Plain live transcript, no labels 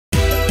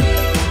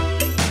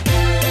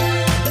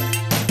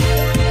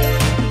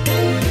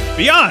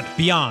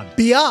Beyond.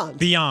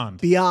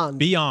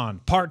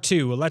 Part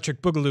 2,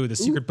 Electric Boogaloo, the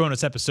secret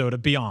bonus episode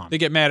of Beyond. They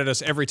get mad at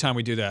us every time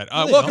we do that. They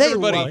Welcome, love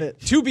everybody, it.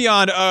 to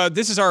Beyond.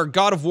 This is our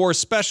God of War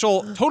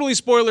special. Totally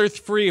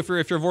spoiler-free. If you're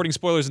avoiding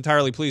spoilers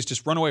entirely, please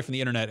just run away from the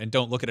internet and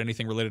don't look at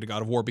anything related to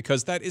God of War,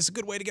 because that is a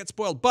good way to get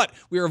spoiled. But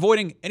we are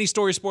avoiding any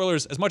story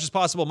spoilers as much as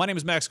possible. My name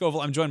is Max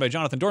Scoville. I'm joined by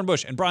Jonathon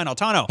Dornbush and Brian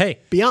Altano.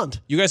 Hey.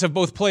 Beyond. You guys have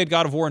both played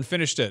God of War and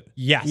finished it.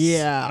 Yes.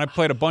 Yeah. And I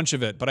played a bunch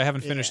of it, but I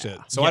haven't finished it.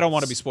 So I don't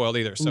want to be spoiled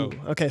either. So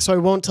Okay, so I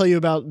won't tell you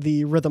about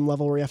the rhythm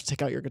level where you have to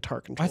take out your guitar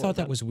controller. I thought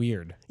that was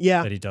weird.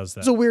 Yeah. That he does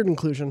that. It's a weird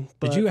inclusion.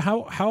 Did you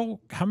how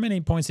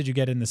many points did you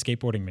get in the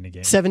skateboarding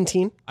minigame?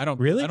 17. I don't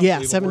Really? I don't Yeah,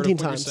 believe a 17 word of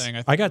what you're times.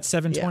 saying. I got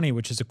 720,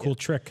 which is a cool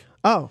trick.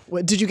 Oh,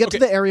 did you get to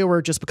the area where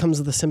it just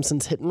becomes the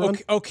Simpsons hit and run?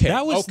 Okay.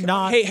 That was okay.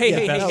 not Hey,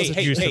 the best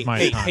use of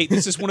my time. hey,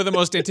 this is one of the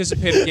most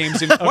anticipated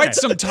games in quite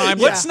some time.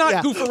 Let's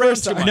not goof around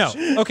too much.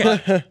 No.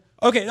 Okay.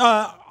 Okay.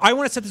 I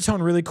want to set the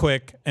tone really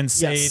quick and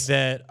say Yes.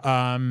 that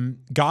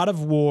God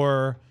of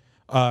War,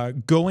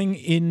 going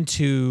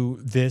into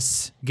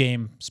this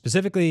game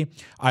specifically,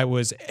 I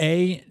was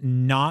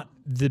not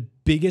the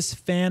biggest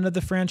fan of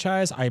the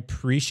franchise. I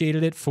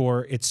appreciated it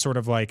for its sort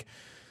of like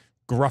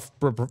gruff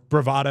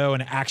bravado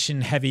and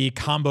action-heavy,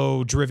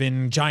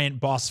 combo-driven, giant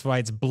boss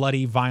fights,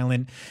 bloody,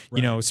 violent,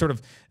 you know, sort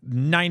of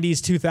 90s,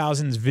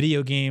 2000s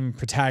video game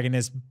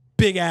protagonist,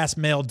 big-ass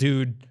male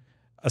dude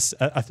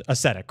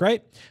aesthetic,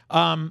 right?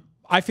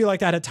 I feel like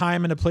that had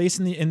time and a place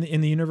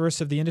in the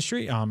universe of the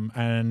industry,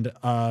 and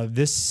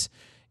this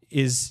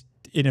is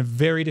in a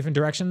very different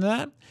direction than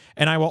that.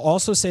 And I will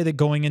also say that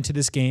going into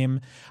this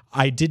game,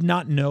 I did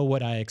not know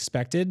what I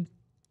expected.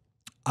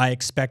 I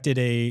expected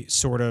a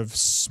sort of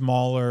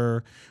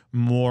smaller,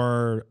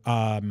 more,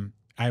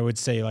 I would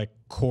say, like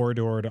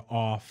corridored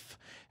off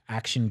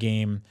action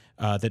game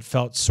that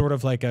felt sort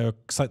of like a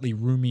slightly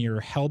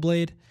roomier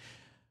Hellblade.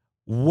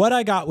 What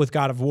I got with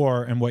God of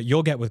War and what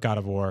you'll get with God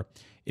of War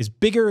is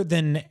bigger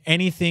than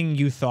anything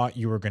you thought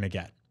you were going to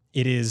get.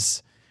 It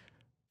is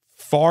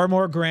far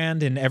more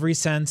grand in every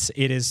sense.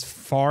 It is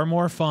far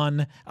more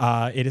fun.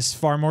 It is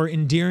far more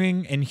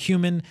endearing and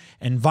human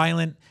and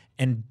violent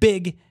and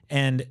big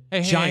and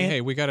giant.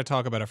 Hey, we got to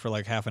talk about it for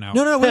like half an hour.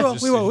 No,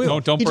 we will.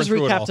 Don't He burn just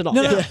through it all. recapped it all.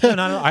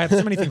 No. I have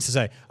so many things to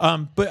say.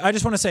 But I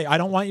just want to say, I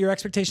don't want your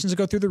expectations to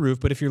go through the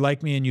roof. But if you're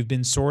like me and you've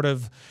been sort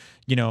of,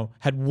 you know,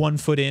 had one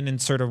foot in and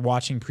sort of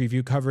watching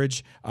preview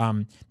coverage,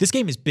 this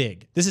game is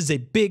big. This is a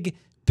big,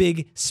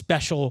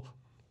 special,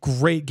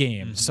 great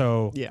game.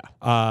 So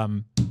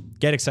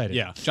get excited.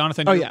 Yeah.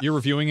 Jonathan, you're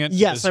reviewing it?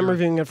 Yes, I'm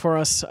reviewing it for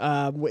us.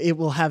 It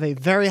will have a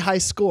very high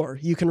score.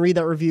 You can read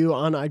that review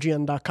on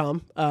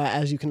IGN.com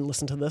as you can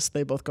listen to this.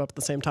 They both go up at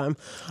the same time.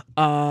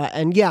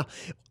 And yeah,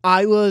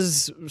 I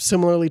was,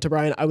 similarly to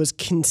Brian, I was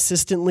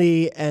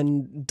consistently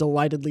and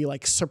delightedly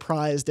like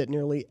surprised at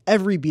nearly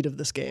every beat of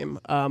this game.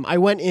 I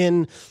went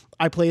in,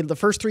 I played the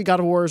first 3 God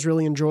of Wars,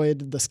 really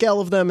enjoyed the scale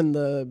of them and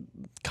the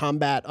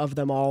combat of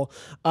them all,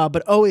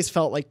 but always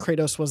felt like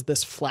Kratos was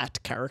this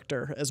flat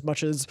character as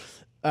much as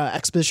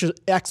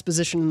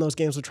exposition in those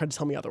games would try to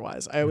tell me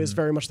otherwise. I always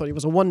very much thought he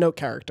was a one-note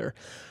character.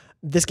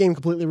 This game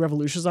completely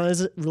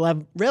revolutionizes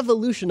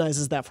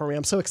that for me.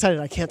 I'm so excited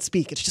I can't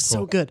speak. It's just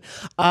so good.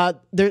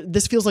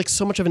 This feels like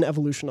so much of an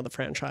evolution of the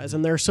franchise,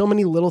 and there are so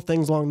many little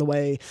things along the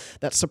way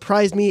that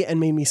surprised me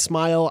and made me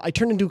smile. I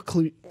turned into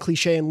a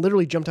cliche and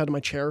literally jumped out of my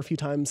chair a few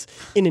times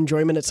in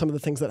enjoyment at some of the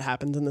things that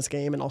happened in this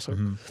game, and also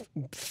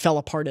fell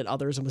apart at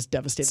others and was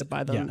devastated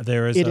by them. Yeah,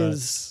 there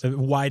is a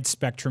wide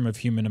spectrum of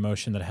human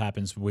emotion that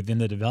happens within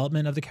the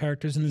development of the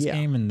characters in this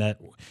game, and that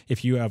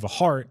if you have a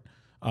heart,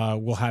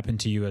 will happen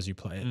to you as you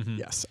play it.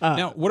 Yes.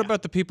 Now, what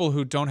about the people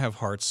who don't have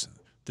hearts,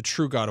 the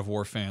true God of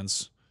War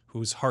fans,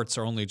 whose hearts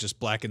are only just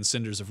blackened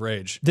cinders of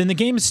rage? Then the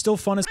game is still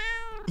fun as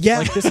Yeah.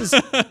 like this is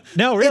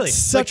no really It's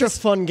such a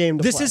fun game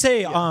to play.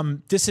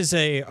 This is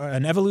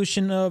an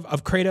evolution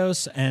of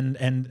Kratos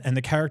and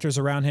the characters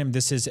around him.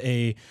 This is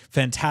a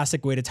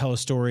fantastic way to tell a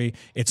story.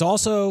 It's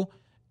also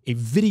a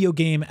video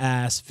game.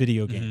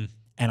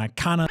 And I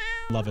kind of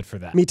love it for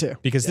that. Me too.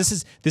 Because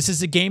this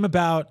is a game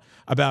about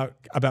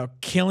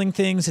killing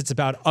things. It's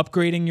about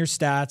upgrading your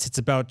stats. It's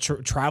about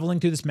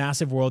traveling through this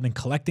massive world and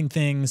collecting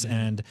things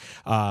and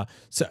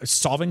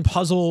solving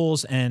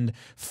puzzles and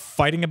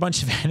fighting a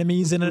bunch of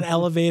enemies in an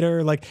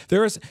elevator. Like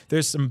there's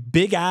some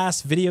big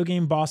ass video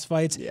game boss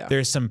fights. Yeah.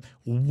 There's some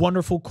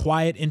wonderful,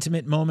 quiet,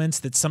 intimate moments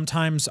that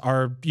sometimes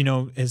are, you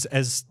know,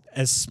 as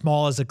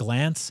small as a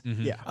glance.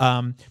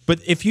 But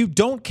if you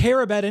don't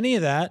care about any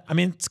of that, I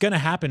mean, it's going to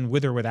happen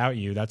with or without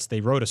you. They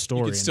wrote a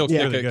story. You can still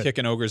kick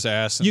an ogre's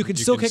ass. And you can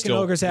still kick an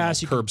ogre's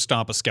ass. You curb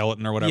stomp a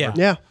skeleton or whatever.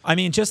 Yeah. I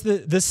mean, just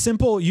the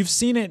simple, you've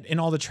seen it in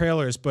all the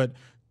trailers, but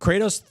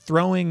Kratos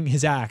throwing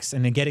his axe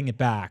and then getting it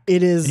back.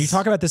 It is. And you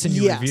talk about this in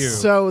your review.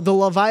 So the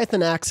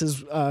Leviathan axe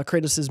is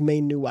Kratos'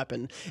 main new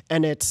weapon,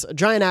 and it's a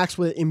giant axe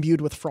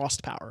imbued with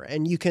frost power,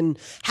 and you can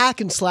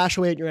hack and slash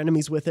away at your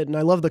enemies with it. And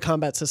I love the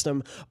combat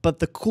system, but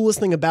the coolest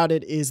thing about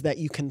it is that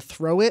you can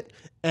throw it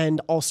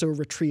and also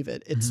retrieve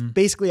it. It's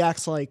basically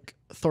acts like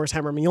Thor's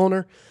Hammer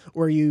Mjolnir,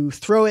 where you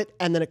throw it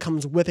and then it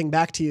comes whipping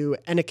back to you,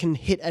 and it can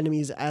hit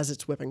enemies as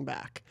it's whipping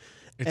back.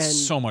 It's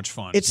so much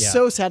fun. It's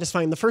so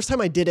satisfying. The first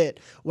time I did it,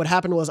 what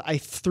happened was I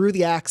threw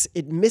the axe,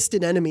 it missed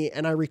an enemy,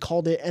 and I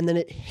recalled it, and then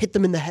it hit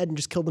them in the head and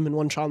just killed them in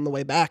one shot on the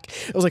way back.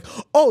 I was like,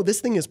 oh,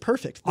 this thing is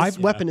perfect. This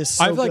weapon is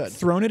so I've good. like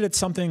thrown it at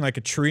something like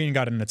a tree and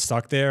gotten it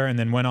stuck there, and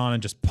then went on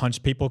and just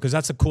punched people. Because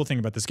that's the cool thing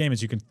about this game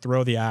is you can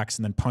throw the axe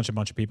and then punch a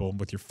bunch of people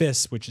with your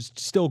fists, which is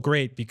still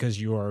great because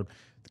you are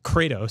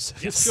Kratos.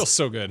 It feels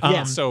so good.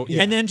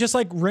 And then just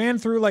like ran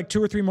through like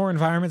 2 or 3 more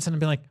environments and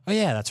been like, oh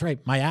yeah, that's right,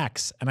 my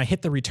axe. And I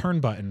hit the return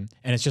button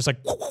and it's just like,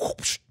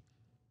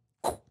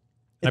 and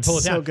I pull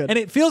it down. Good. And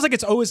it feels like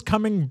it's always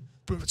coming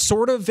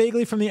sort of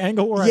vaguely from the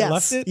angle where I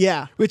left it.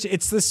 Yeah. Which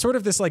it's this sort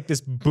of this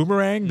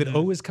boomerang that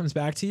always comes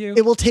back to you.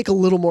 It will take a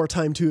little more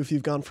time too if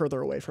you've gone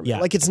further away from it. Yeah.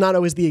 Like it's not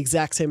always the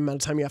exact same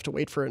amount of time you have to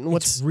wait for it. And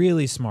It's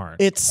really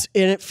smart. and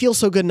it feels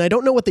so good. And I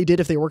don't know what they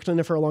did, if they worked on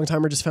it for a long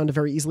time or just found it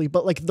very easily,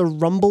 but like the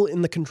rumble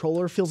in the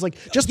controller feels like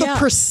just the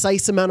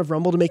precise amount of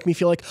rumble to make me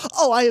feel like,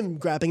 oh, I am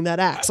grabbing that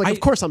axe. Like,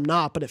 of course I'm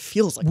not, but it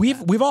feels like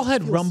we've all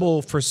had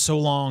rumble for so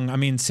long. I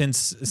mean,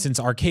 since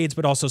arcades,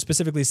 but also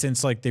specifically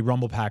since like the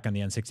rumble pack on the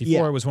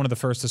N64 it was one of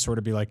the first to sort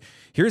of be like,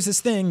 here's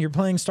this thing, you're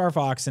playing Star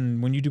Fox,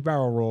 and when you do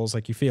barrel rolls,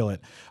 like you feel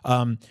it.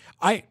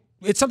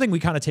 It's something we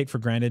kind of take for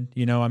granted,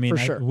 you know. I mean,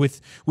 with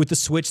the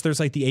Switch,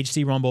 there's like the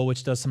HD Rumble,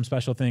 which does some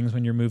special things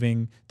when you're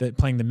playing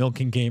the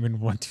milking game in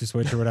 1-2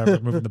 Switch or whatever,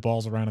 moving the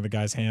balls around in the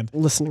guy's hand.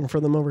 Listening for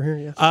them over here,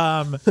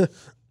 yeah.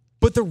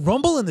 But the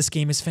rumble in this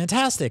game is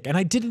fantastic, and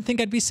I didn't think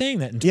I'd be saying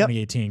that in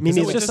 2018. Me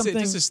neither.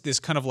 It's just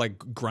this kind of like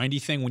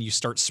grindy thing when you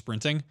start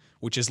sprinting,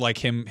 which is like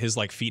his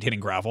like feet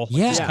hitting gravel.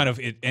 Yeah. Just kind of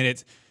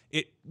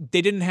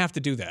they didn't have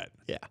to do that.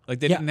 Yeah. Like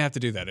they didn't have to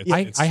do that.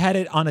 I had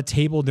it on a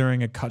table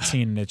during a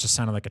cutscene, and it just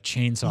sounded like a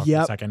chainsaw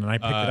for a second, and I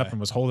picked it up and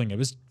was holding it. It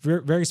was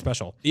very, very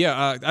special.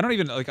 Yeah, I don't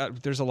even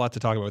like. There's a lot to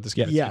talk about with this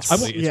game. Yes.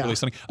 It's really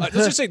stunning. Let's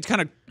just say,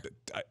 kind of,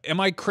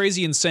 am I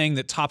crazy in saying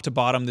that top to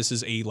bottom, this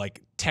is a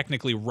like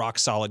technically rock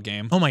solid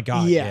game? Oh my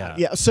god!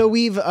 Yeah. So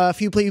we've a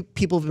few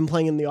people have been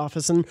playing in the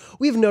office, and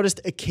we've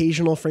noticed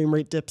occasional frame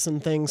rate dips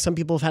and things. Some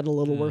people have had it a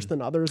little worse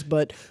than others,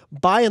 but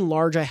by and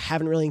large, I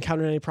haven't really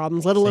encountered any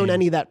problems. Let alone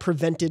any that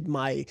prevented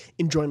my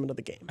enjoyment of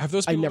the game. Have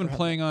those people been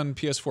playing on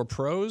PS4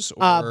 Pros?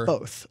 Or?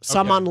 Both.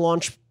 Some on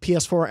launch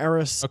PS4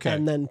 Eris,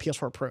 and then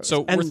PS4 Pros.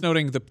 So worth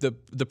noting,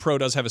 the Pro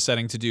does have a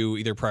setting to do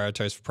either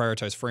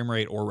prioritize frame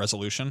rate or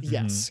resolution.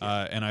 Yes.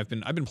 And I've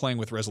been playing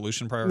with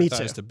resolution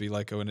prioritized to be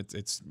like, oh, and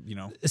it's you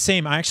know.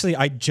 Same. I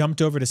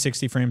jumped over to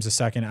 60 frames a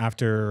second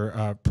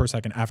per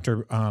second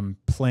after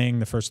playing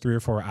the first 3 or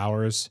 4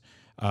 hours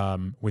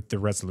with the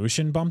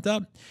resolution bumped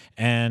up,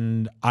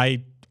 and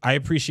I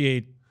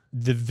appreciate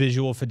the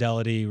visual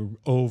fidelity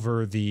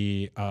over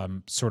the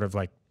sort of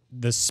like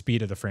the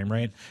speed of the frame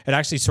rate. It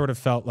actually sort of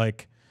felt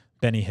like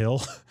Benny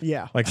Hill.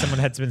 Yeah. Like someone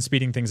had been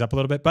speeding things up a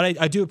little bit, but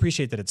I do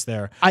appreciate that it's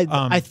there.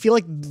 I feel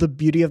like the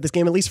beauty of this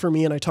game, at least for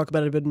me, and I talk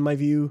about it a bit in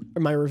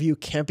my review,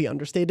 can't be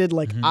understated.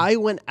 Like I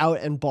went out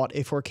and bought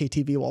a 4K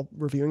TV while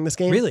reviewing this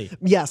game. Really?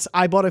 Yes.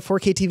 I bought a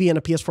 4K TV and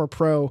a PS4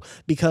 Pro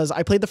because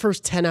I played the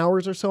first 10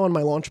 hours or so on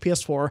my launch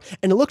PS4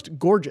 and it looked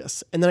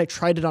gorgeous. And then I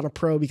tried it on a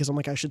Pro because I'm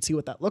like, I should see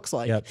what that looks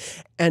like. Yep.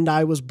 And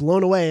I was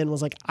blown away and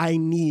was like, I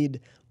need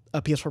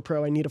a PS4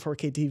 Pro. I need a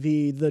 4K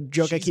TV. The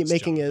joke I keep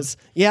making is,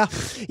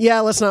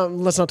 let's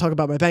not talk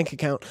about my bank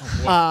account.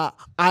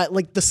 I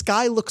like the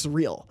sky looks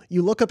real.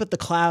 You look up at the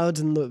clouds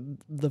and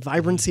the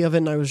vibrancy of it,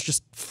 and I was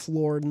just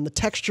floored. And the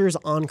textures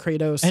on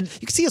Kratos, and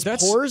you can see his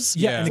pores.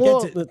 Yeah,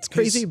 it's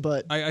crazy.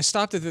 But I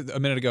stopped it a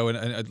minute ago,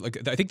 and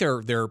like I think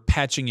they're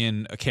patching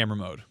in a camera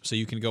mode, so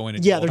you can go in.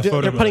 And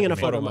they're putting in a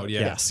photo mode.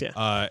 Yes,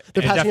 yeah. It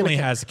definitely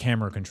has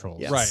camera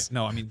controls. Yes. Right.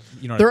 No, I mean,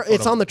 you know,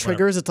 it's on the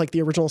triggers. It's like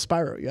the original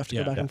Spyro. You have to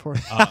go back and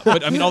forth.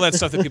 But I mean, all that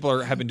stuff that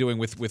people have been doing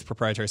with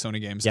proprietary Sony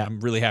games.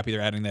 I'm really happy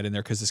they're adding that in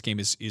there because this game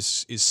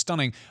is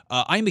stunning.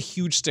 I'm a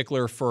huge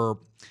stickler for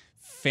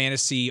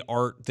fantasy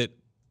art that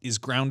is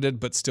grounded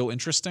but still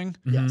interesting.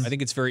 I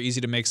think it's very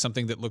easy to make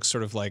something that looks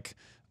sort of like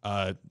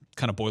kind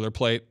of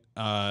boilerplate.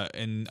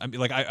 And I mean,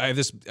 like I have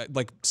this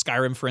like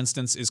Skyrim, for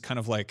instance, is kind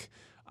of like.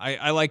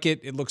 I like it.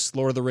 It looks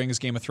Lord of the Rings,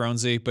 Game of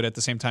Thronesy, but at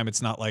the same time,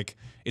 it's not like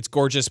it's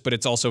gorgeous, but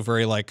it's also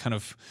very like kind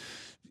of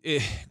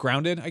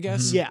grounded, I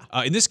guess. Yeah.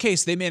 In this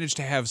case, they managed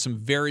to have some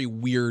very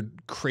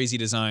weird, crazy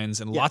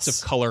designs and lots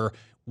of color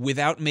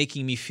without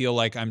making me feel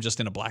like I'm just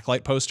in a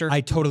blacklight poster.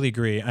 I totally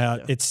agree.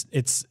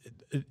 It's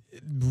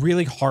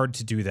really hard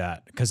to do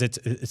that because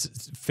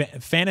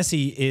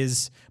fantasy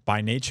is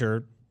by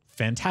nature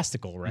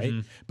fantastical, right?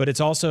 But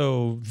it's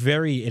also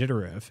very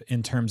iterative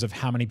in terms of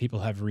how many people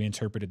have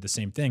reinterpreted the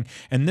same thing.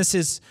 And this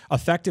is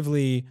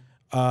effectively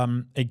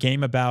a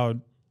game about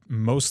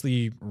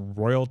mostly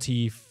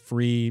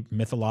royalty-free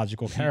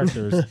mythological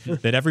characters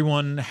that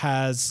everyone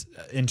has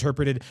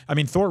interpreted. I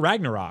mean, Thor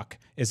Ragnarok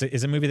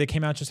is a movie that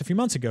came out just a few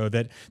months ago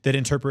that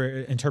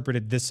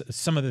interpreted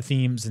some of the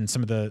themes and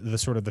some of the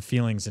sort of the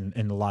feelings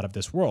in a lot of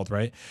this world,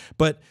 right?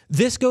 But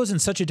this goes in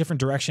such a different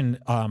direction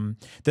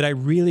that I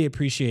really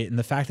appreciate, and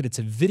the fact that it's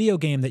a video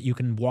game that you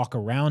can walk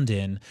around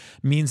in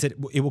means that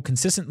it will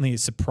consistently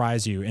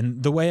surprise you.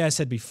 And the way I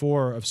said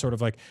before of sort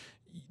of like,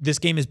 this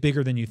game is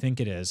bigger than you think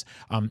it is.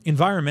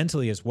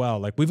 Environmentally as well,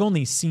 like we've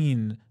only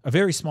seen a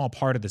very small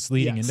part of this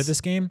leading into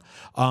this game.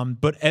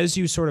 But as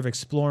you sort of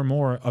explore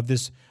more of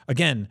this,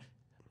 again,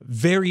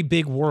 very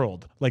big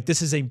world, like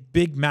this is a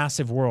big,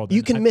 massive world.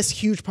 You can miss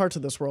huge parts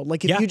of this world.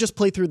 Like if you just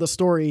play through the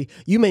story,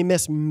 you may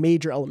miss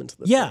major elements of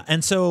this. Yeah,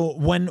 and so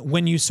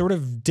when you sort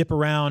of dip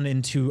around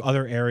into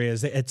other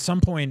areas, at some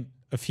point,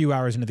 a few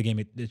hours into the game,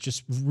 it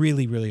just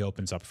really, really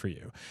opens up for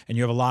you. And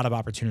you have a lot of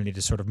opportunity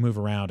to sort of move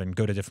around and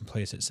go to different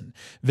places and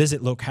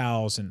visit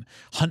locales and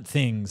hunt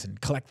things and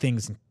collect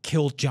things and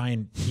kill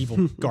giant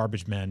evil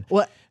garbage men.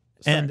 What?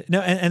 And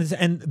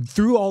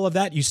through all of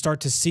that, you start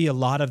to see a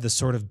lot of the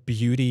sort of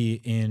beauty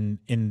in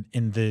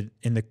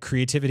the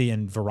creativity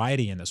and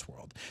variety in this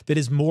world that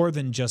is more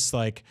than just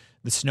like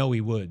the snowy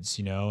woods,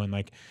 you know, and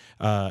like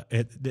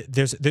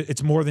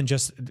it's more than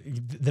just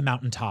the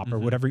mountaintop or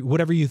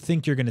whatever you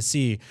think you're going to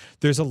see.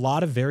 There's a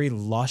lot of very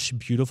lush,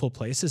 beautiful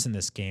places in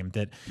this game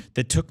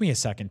that took me a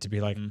second to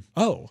be like,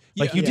 oh,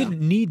 like you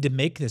didn't need to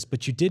make this,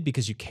 but you did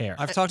because you care.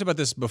 I've talked about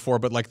this before,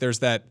 but like there's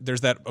that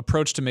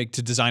approach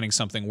to designing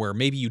something where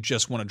maybe you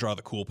just want to draw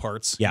the cool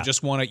parts. Yeah. You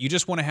just want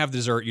to have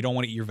dessert. You don't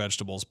want to eat your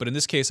vegetables. But in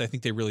this case, I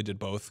think they really did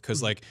both,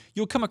 because like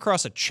you'll come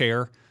across a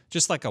chair,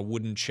 just like a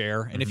wooden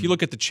chair. And if you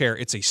look at the chair,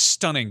 it's a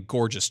stunning,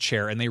 gorgeous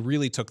chair, and they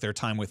really took their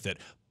time with it.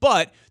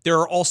 But there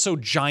are also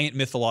giant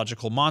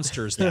mythological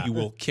monsters that you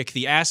will kick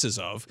the asses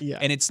of. Yeah.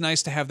 And it's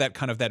nice to have that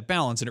kind of that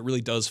balance, and it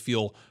really does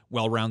feel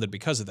well-rounded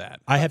because of that.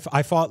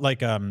 I fought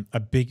like one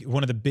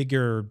of the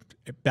bigger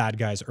bad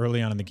guys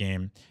early on in the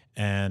game,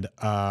 and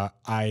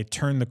I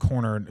turned the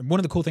corner. One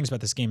of the cool things about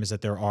this game is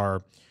that there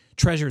are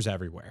treasures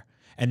everywhere,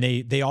 and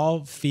they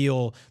all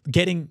feel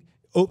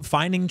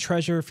finding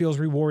treasure feels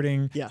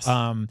rewarding. Yes.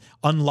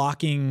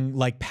 Unlocking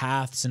like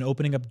paths and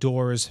opening up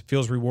doors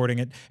feels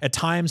rewarding. At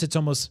times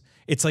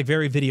it's like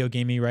very video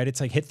gamey, right? It's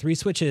like hit 3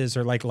 switches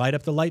or like light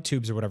up the light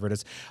tubes or whatever it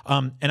is.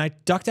 And I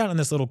ducked out in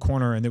this little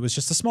corner, and there was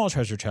just a small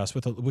treasure chest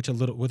with a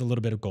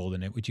little bit of gold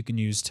in it, which you can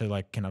use to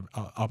like kind of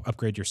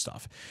upgrade your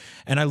stuff.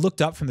 And I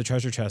looked up from the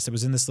treasure chest. It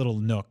was in this little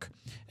nook,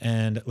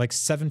 and like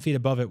 7 feet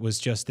above it was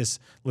just this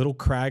little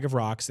crag of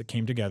rocks that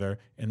came together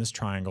in this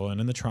triangle.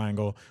 And in the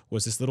triangle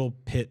was this little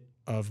pit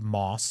of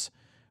moss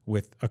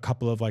with a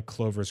couple of like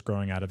clovers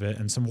growing out of it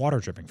and some water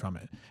dripping from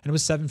it. And it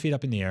was 7 feet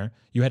up in the air.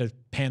 You had to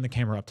pan the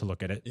camera up to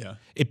look at it. Yeah.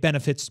 It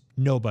benefits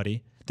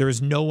nobody. There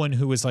is no one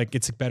who is like,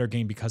 it's a better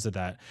game because of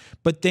that.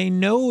 But they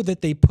know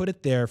that they put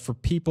it there for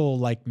people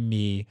like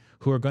me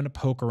who are going to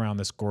poke around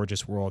this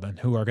gorgeous world and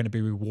who are going to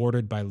be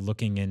rewarded by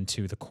looking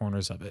into the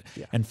corners of it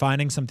and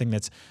finding something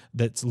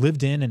that's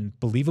lived in and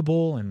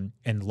believable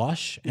and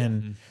lush.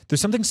 And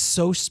there's something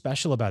so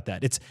special about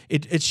that.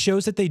 It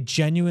shows that they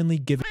genuinely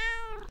give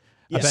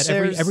about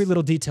every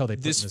little detail they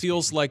put in this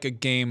feels game. like a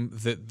game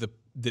that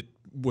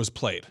was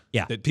played.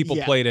 Yeah. That people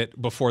played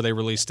it before they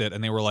released it,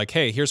 and they were like,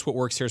 hey, here's what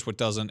works, here's what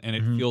doesn't. And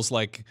it feels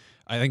like,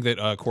 I think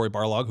that Corey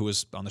Barlog, who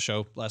was on the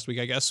show last week,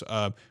 I guess,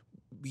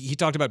 he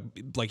talked about,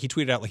 like, he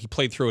tweeted out like he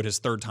played through it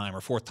his 3rd time or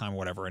 4th time or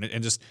whatever, and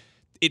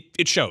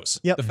it shows.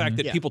 Yep. The fact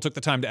that people took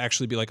the time to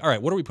actually be like, all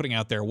right, what are we putting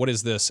out there? What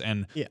is this?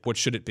 And what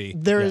should it be?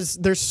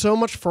 There's so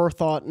much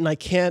forethought, and I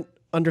can't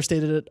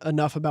understated it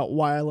enough about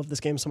why I love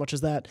this game so much,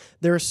 is that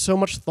there is so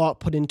much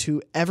thought put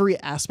into every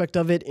aspect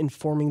of it,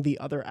 informing the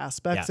other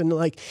aspects. And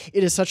like,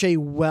 it is such a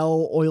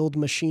well-oiled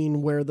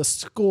machine where the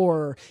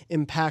score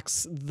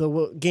impacts the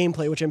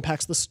gameplay, which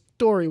impacts the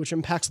story, which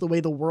impacts the way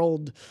the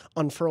world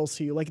unfurls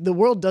to you. Like, the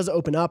world does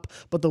open up,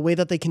 but the way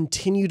that they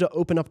continue to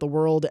open up the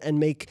world and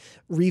make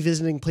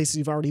revisiting places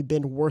you've already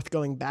been worth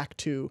going back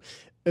to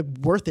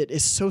worth it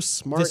is so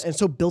smart and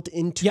so built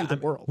into the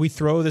world. We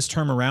throw this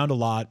term around a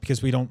lot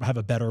because we don't have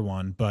a better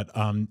one, but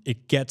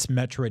it gets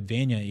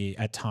Metroidvania-y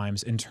at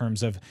times in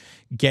terms of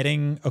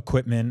getting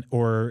equipment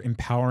or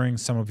empowering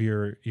some of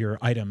your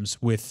items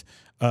with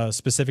a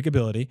specific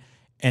ability,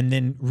 and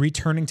then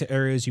returning to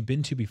areas you've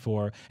been to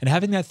before and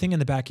having that thing in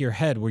the back of your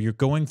head where you're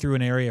going through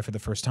an area for the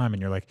first time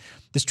and you're like,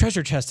 this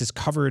treasure chest is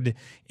covered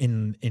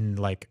in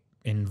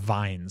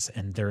vines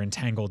and they're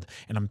entangled,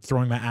 and I'm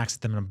throwing my axe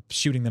at them and I'm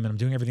shooting them and I'm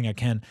doing everything I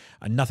can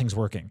and nothing's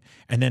working.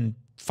 And then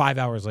 5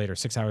 hours later,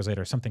 6 hours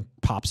later, something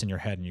pops in your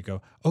head and you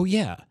go, oh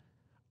yeah,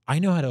 I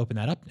know how to open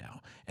that up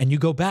now. And you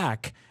go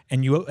back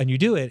and you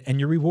do it and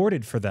you're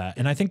rewarded for that.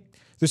 And I think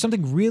there's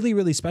something really,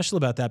 really special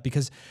about that,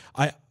 because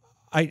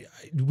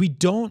we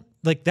don't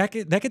like that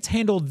gets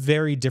handled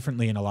very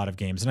differently in a lot of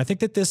games. And I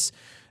think that this,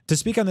 to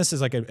speak on this as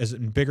like as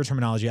bigger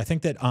terminology, I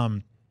think that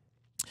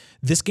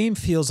this game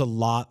feels a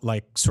lot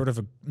like sort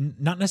of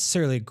not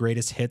necessarily a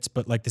greatest hits,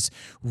 but like this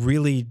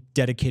really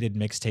dedicated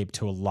mixtape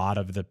to a lot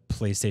of the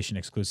PlayStation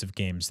exclusive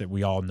games that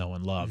we all know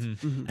and love.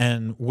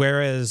 And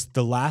whereas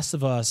The Last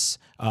of Us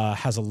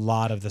has a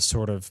lot of the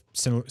sort of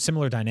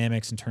similar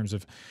dynamics in terms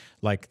of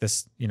like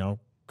this,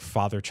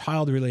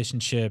 father-child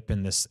relationship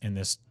in this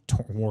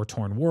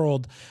war-torn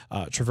world,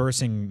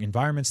 traversing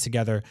environments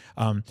together,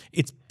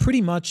 it's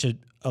pretty much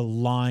a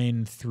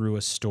line through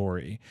a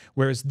story,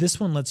 whereas this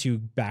one lets you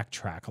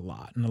backtrack a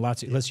lot and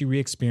lets you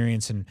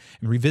re-experience and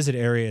revisit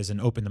areas and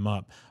open them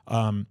up.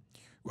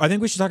 I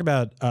think we should talk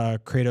about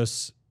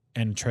Kratos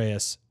and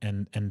Atreus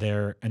and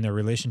their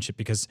relationship,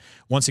 because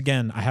once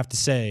again, I have to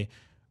say,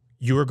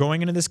 you are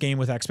going into this game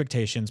with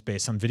expectations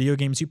based on video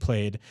games you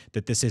played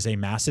that this is a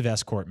massive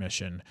escort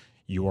mission.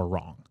 You are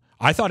wrong.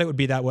 I thought it would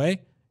be that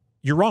way.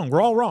 You're wrong.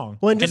 We're all wrong.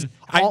 Well,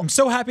 I'm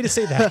so happy to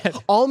say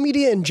that. All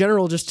media in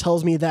general just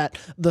tells me that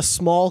the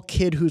small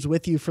kid who's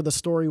with you for the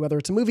story, whether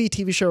it's a movie,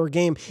 TV show, or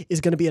game, is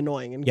going to be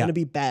annoying and going to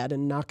be bad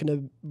and not going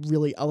to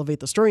really elevate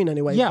the story in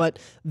any way. Yeah. But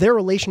their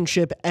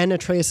relationship and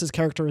Atreus'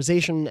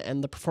 characterization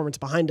and the performance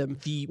behind him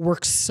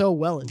works so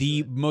well.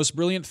 The most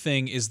brilliant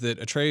thing is that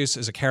Atreus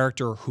is a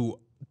character who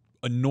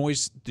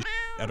annoys the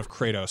out of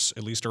Kratos,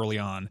 at least early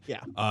on.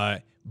 Yeah.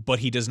 But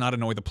he does not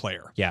annoy the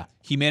player. Yeah.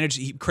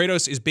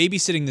 Kratos is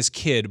babysitting this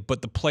kid,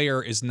 but the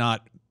player is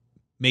not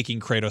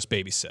making Kratos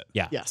babysit.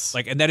 Yeah. Yes.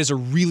 And that is a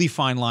really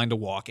fine line to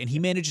walk. And he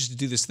manages to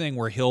do this thing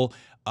where he'll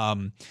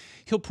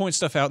point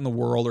stuff out in the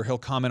world, or he'll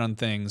comment on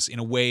things in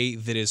a way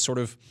that is sort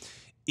of,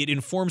 it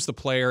informs the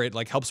player, it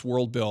helps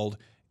world build.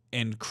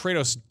 And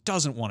Kratos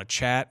doesn't want to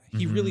chat.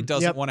 He really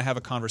doesn't want to have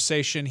a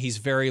conversation. He's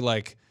very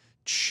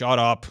shut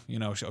up,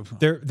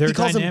 Their he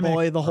calls him dynamic,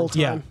 boy the whole time.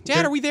 Yeah.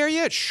 Dad, are we there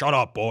yet? Shut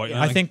up, boy.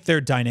 I think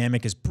their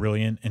dynamic is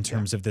brilliant in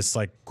terms of this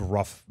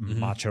gruff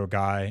macho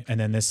guy and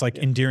then this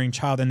endearing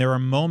child. And there are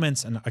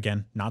moments, and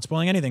again, not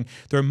spoiling anything,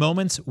 there are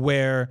moments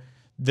where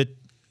the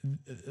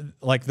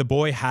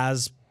boy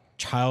has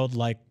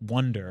childlike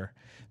wonder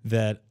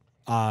that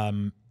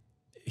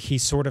he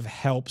sort of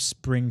helps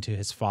bring to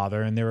his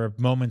father. And there are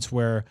moments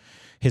where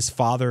his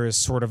father is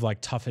sort of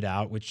tough it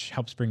out, which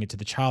helps bring it to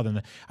the child.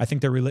 And I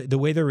think the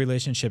way their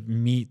relationship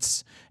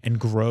meets and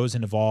grows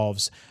and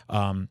evolves,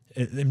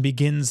 it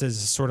begins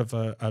as sort of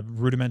a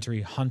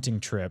rudimentary hunting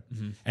trip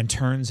and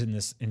turns in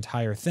this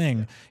entire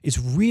thing is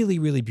really,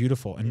 really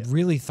beautiful and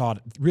really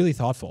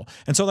thoughtful.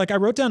 And so I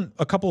wrote down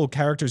a couple of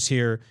characters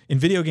here in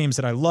video games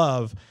that I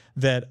love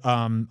that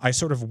I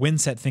sort of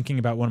wince at thinking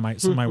about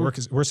some of my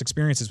worst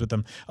experiences with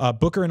them.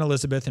 Booker and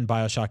Elizabeth in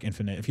BioShock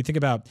Infinite. If you think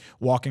about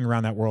walking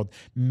around that world,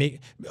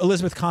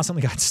 Elizabeth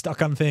constantly got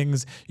stuck on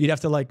things. You'd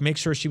have to make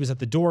sure she was at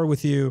the door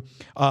with you.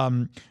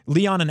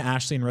 Leon and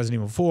Ashley in Resident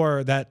Evil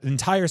 4, that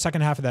entire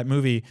second half of that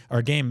movie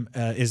or game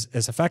is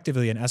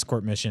effectively an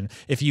escort mission.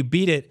 If you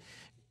beat it,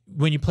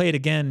 when you play it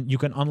again, you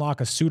can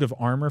unlock a suit of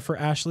armor for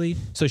Ashley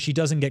so she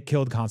doesn't get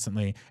killed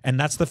constantly. And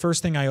that's the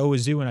first thing I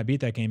always do when I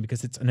beat that game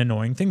because it's an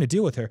annoying thing to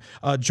deal with her.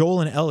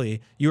 Joel and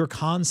Ellie, you are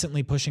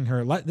constantly pushing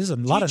her. This is a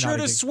lot of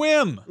Naughty Dog.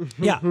 swim.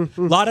 Yeah.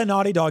 A lot of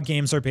Naughty Dog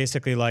games are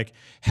basically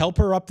help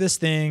her up this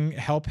thing,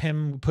 help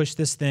him push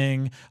this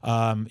thing.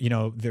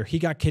 He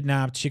got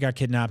kidnapped, she got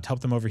kidnapped, help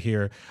them over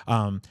here.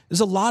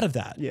 There's a lot of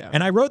that. Yeah.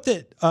 And I wrote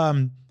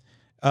that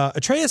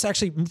Atreus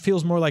actually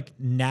feels more like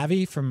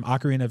Navi from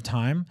Ocarina of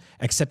Time,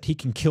 except he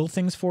can kill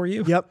things for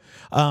you. Yep.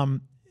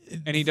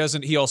 And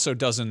he also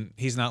doesn't,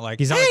 he's not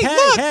He's not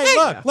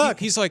hey, look.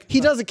 He's he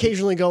does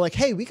occasionally go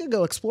hey, we could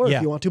go explore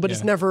if you want to, but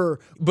it's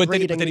never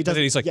rating.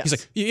 He's like,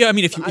 yeah, I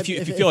mean, if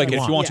you feel like it,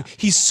 if you want to.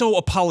 He's so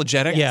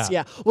apologetic.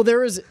 Yeah. Well,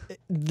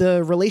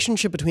 the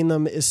relationship between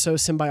them is so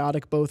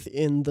symbiotic, both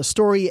in the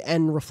story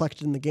and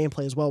reflected in the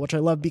gameplay as well, which I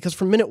love because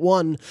from minute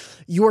one,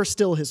 you are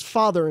still his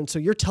father, and so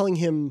you're telling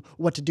him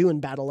what to do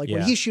in battle.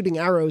 When he's shooting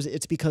arrows,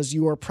 it's because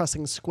you are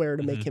pressing square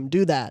to make him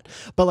do that.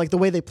 But the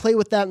way they play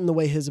with that and the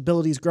way his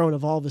abilities grow and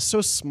evolve is so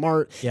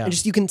smart. Yeah. And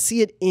just you can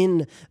see it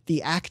in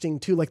the acting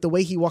too. The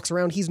way he walks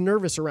around, he's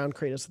nervous around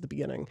Kratos at the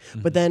beginning,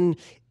 but then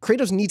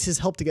Kratos needs his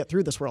help to get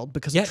through this world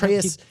because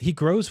Atreus he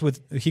grows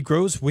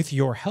with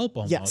your help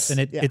almost. Yes. And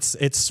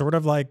it's sort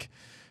of like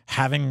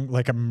having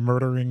a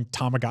murdering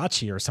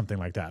Tamagotchi or something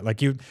like that.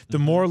 The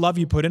more love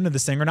you put into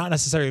this thing, or not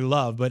necessarily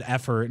love, but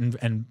effort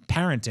and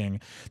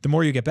parenting, the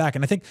more you get back.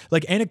 And I think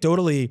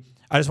anecdotally,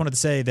 I just wanted to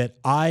say that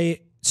I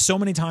so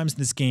many times in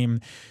this game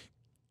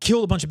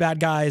killed a bunch of bad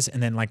guys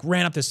and then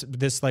ran up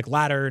this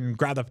ladder and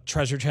grabbed a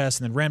treasure chest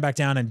and then ran back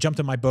down and jumped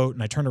in my boat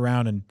and I turned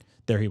around and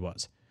there he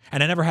was.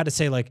 And I never had to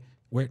say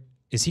where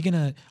is he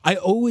gonna? I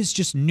always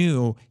just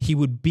knew he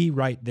would be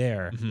right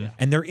there.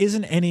 And there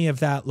isn't any of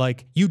that.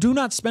 You do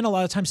not spend a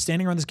lot of time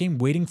standing around this game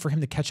waiting for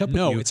him to catch up with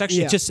you. No, it's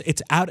actually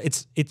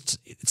it's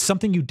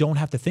something you don't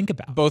have to think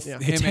about. Both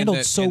it's him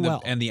handled so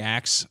well. And the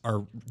axe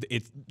are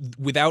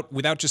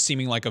without just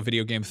seeming like a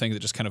video game thing that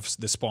just kind of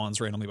this spawns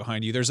randomly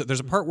behind you. There's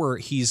a part where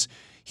he's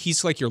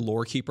like your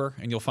lore keeper,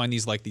 and you'll find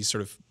these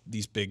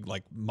these big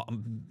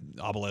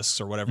obelisks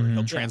or whatever.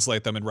 He'll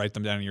translate them and write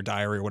them down in your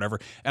diary or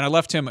whatever. And I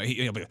left him.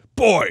 He'll be like,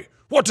 boy,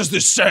 what does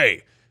this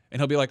say? and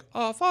he'll be like,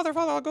 "Oh, father,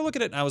 I'll go look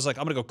at it." And I was like,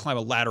 "I'm gonna go climb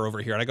a ladder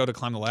over here." And I go to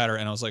climb the ladder,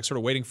 and I was like, sort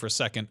of waiting for a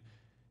second.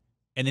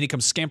 And then he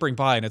comes scampering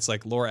by, and it's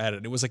like lore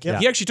added. It was like he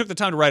actually took the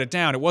time to write it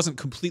down. It wasn't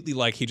completely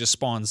like he just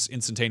spawns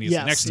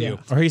instantaneously next to you.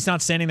 Or he's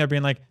not standing there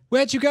being like,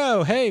 "Where'd you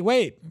go? Hey,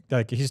 wait!"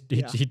 Like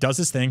he does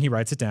his thing. He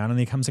writes it down, and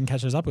he comes and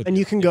catches up with. And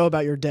you can go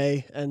about your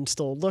day and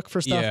still look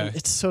for stuff. Yeah. And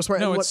it's so smart.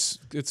 No,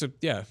 and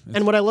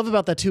And what I love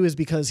about that too is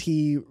because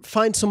he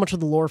finds so much of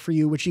the lore for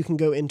you, which you can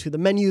go into the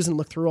menus and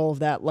look through all of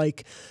that.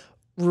 Like.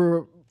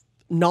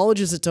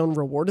 Knowledge is its own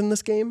reward in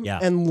this game,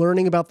 and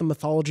learning about the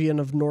mythology and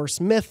of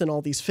Norse myth and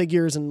all these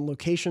figures and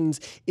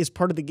locations is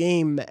part of the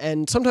game.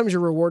 And sometimes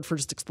your reward for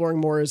just exploring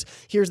more is,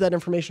 here's that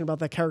information about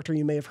that character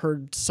you may have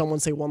heard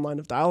someone say one line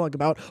of dialogue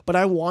about, but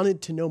I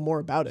wanted to know more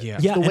about it.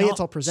 The way it's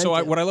all presented.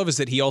 So what I love is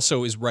that he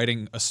also is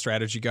writing a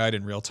strategy guide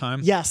in real time.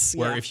 Yes.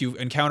 Where if you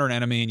encounter an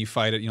enemy and you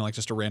fight it, like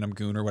just a random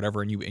goon or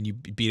whatever, and you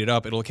beat it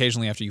up, it'll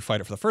occasionally, after you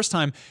fight it for the first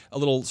time, a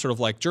little sort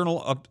of like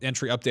journal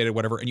entry updated,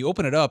 whatever, and you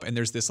open it up and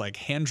there's this like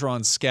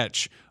hand-drawn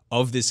sketch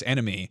of this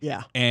enemy.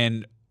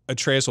 And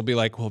Atreus will be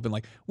like,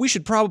 you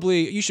should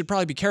probably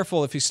be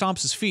careful. If he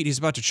stomps his feet, he's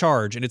about to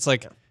charge. And it's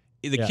like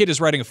the kid is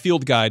writing a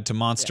field guide to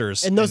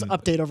monsters. And those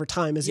update over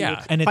time as you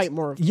fight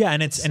more.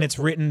 And it's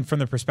written from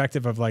the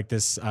perspective of like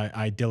this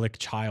idyllic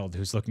child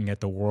who's looking at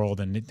the world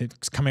and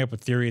it's coming up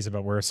with theories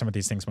about where some of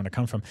these things want to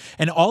come from.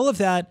 And all of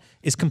that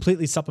is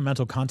completely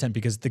supplemental content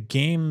because the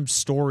game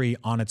story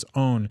on its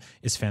own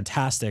is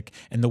fantastic.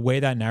 And the way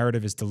that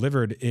narrative is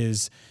delivered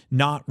is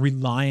not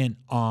reliant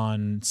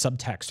on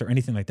subtext or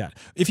anything like that.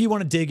 If you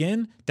want to dig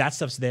in, that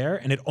stuff's there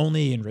and it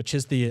only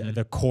enriches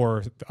the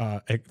core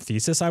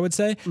thesis, I would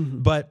say.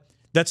 But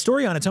that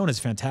story on its own is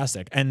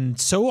fantastic, and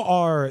so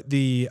are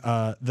the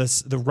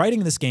writing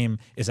in this game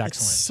is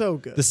excellent. It's so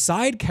good. The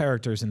side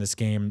characters in this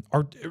game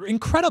are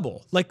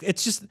incredible. Like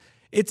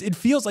it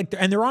feels like,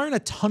 and there aren't a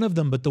ton of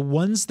them, but the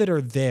ones that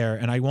are there,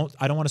 and I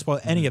don't want to spoil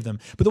any of them,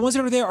 but the ones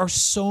that are there are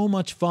so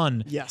much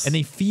fun. Yes, and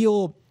they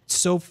feel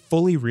so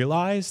fully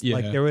realized.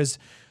 Like there was.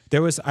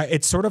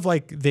 It's sort of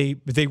like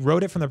they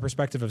wrote it from the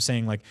perspective of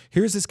saying like,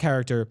 here's this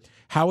character,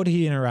 how would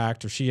he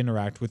interact or she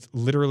interact with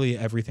literally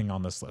everything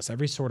on this list,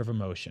 every sort of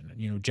emotion,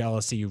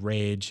 jealousy,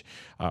 rage,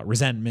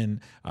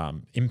 resentment,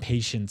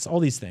 impatience,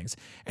 all these things,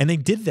 and they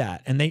did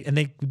that, and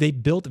they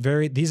built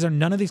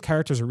none of these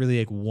characters are really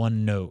like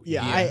one note.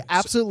 I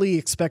absolutely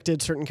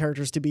expected certain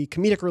characters to be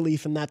comedic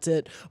relief and that's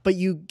it, but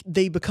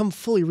they become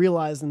fully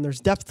realized and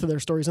there's depth to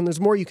their stories and there's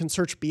more you can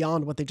search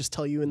beyond what they just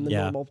tell you in the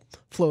normal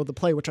flow of the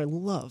play, which I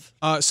love.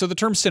 So the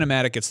term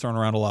cinematic gets thrown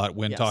around a lot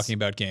when talking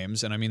about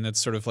games, and I mean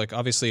that's sort of like,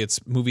 obviously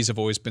movies have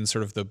always been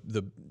sort of the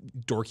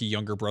dorky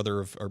younger brother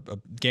of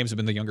games have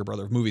been the younger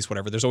brother of movies,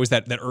 whatever. There's always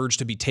that urge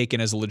to be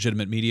taken as a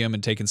legitimate medium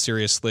and taken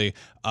seriously.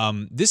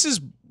 This is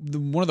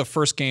one of the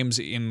first games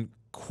in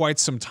quite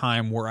some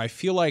time where I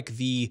feel like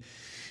the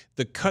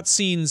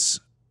cutscenes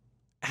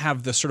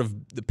have the sort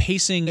of the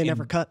pacing. They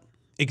never cut.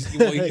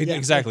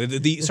 Exactly.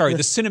 The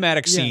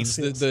cinematic scenes,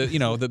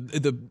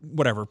 the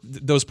whatever,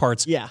 those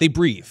parts, they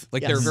breathe.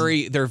 Like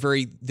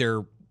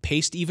they're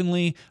paced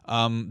evenly.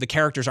 The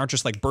characters aren't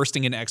just like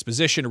bursting into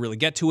exposition to really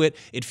get to it.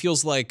 It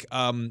feels like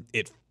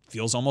it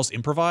feels almost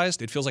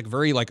improvised. It feels like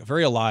very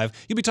alive.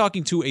 You'll be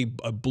talking to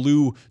a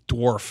blue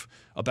dwarf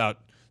about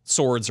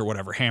swords or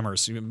whatever,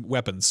 hammers,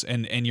 weapons,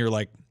 and you're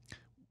like,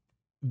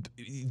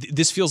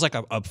 this feels like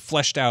a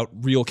fleshed out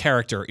real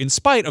character in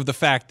spite of the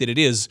fact that it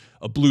is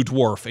a blue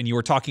dwarf and you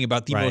are talking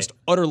about the most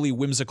utterly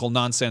whimsical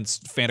nonsense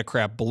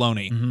fantacrap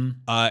baloney.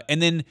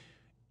 And then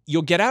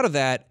you'll get out of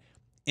that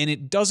and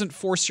it doesn't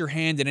force your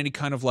hand in any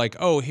kind of like,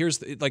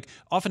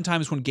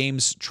 oftentimes when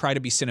games try to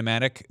be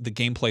cinematic, the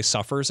gameplay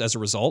suffers as a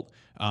result.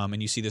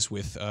 And you see this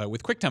with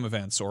QuickTime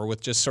events or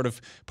with just sort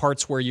of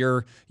parts where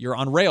you're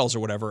on rails or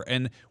whatever.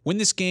 And when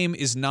this game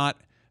is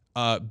not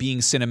being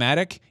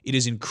cinematic, it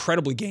is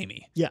incredibly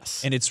gamey.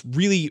 Yes, and it's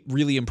really,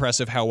 really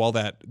impressive how well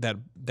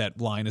that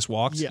line is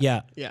walked.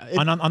 Yeah.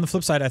 On the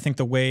flip side, I think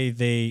the way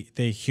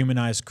they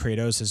humanize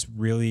Kratos is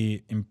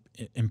really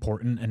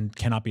important and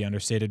cannot be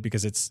understated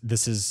because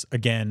this is a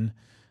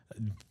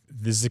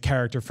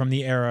character from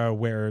the era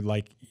where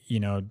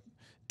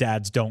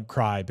dads don't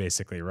cry,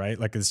 basically, right?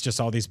 Like it's just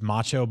all these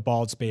macho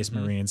bald space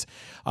marines.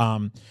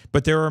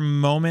 But there are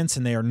moments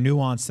and they are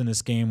nuanced in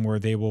this game where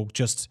they will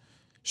just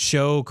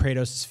show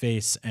Kratos'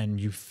 face and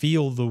you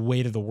feel the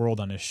weight of the world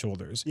on his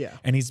shoulders.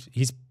 And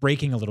he's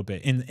breaking a little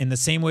bit in the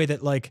same way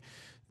that like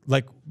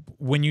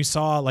when you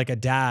saw like a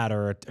dad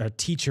or a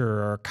teacher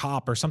or a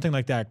cop or something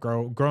like that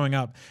growing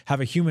up have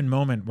a human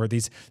moment where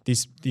these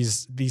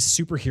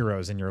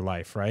superheroes in your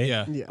life,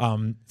 right?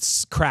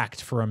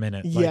 Cracked for a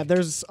minute.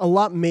 There's a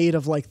lot made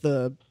of like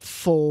the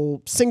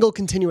full single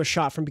continuous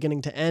shot from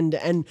beginning to end,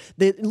 and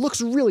it looks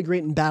really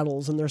great in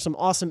battles and there's some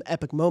awesome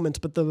epic moments,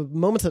 but the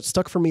moments that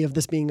stuck for me of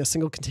this being a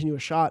single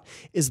continuous shot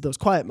is those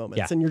quiet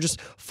moments, and you're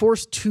just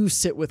forced to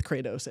sit with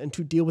Kratos and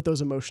to deal with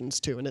those emotions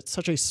too, and it's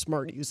such a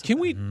smart use of Can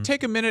we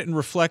take a minute and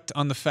reflect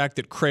on the fact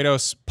that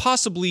Kratos,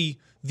 possibly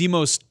the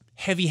most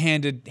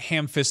heavy-handed,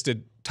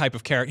 ham-fisted type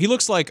of character. He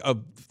looks like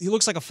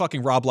a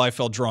fucking Rob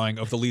Liefeld drawing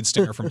of the lead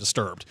singer from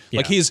Disturbed.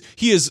 Like he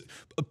is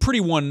a pretty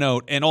one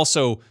note and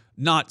also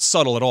not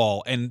subtle at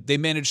all. And they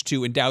managed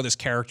to endow this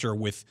character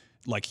with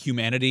like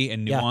humanity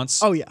and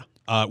nuance. Oh yeah.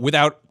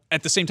 Without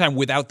at the same time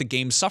without the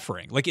game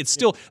suffering. Like it's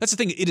still that's the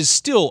thing. It is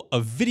still a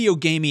video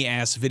gamey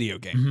ass video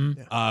game.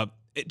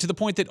 To the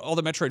point that all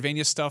the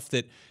Metroidvania stuff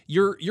that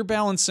you're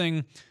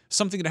balancing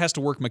something that has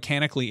to work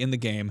mechanically in the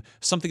game,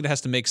 something that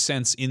has to make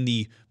sense in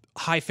the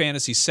high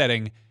fantasy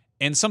setting,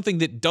 and something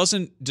that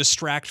doesn't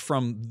distract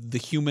from the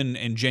human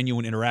and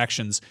genuine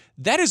interactions.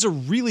 That is a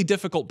really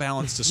difficult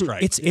balance to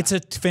strike. It's a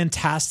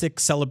fantastic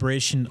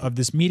celebration of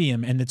this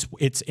medium, and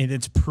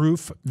it's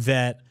proof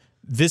that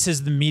this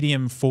is the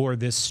medium for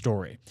this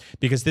story,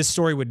 because this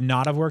story would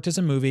not have worked as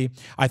a movie.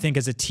 I think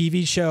as a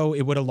TV show,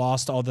 it would have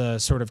lost all the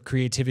sort of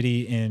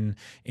creativity in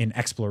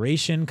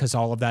exploration, because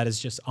all of that is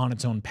just on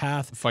its own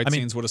path. Fight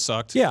scenes would have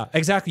sucked. Yeah,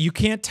 exactly. You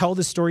can't tell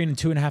this story in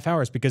 2.5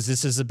 hours, because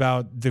this is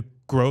about the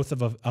growth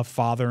of a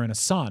father and a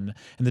son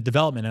and the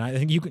development. And I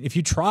think if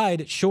you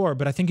tried, sure,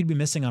 but I think you'd be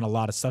missing on a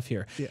lot of stuff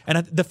here. Yeah.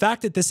 And the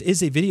fact that this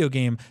is a video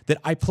game that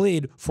I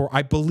played for,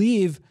 I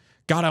believe,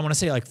 God, I want to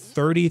say like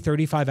 30,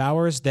 35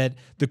 hours, that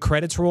the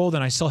credits rolled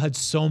and I still had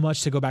so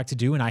much to go back to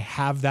do, and I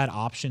have that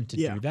option to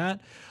do that.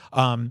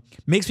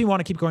 Makes me want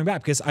to keep going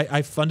back, because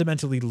I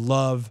fundamentally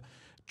love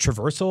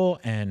traversal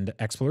and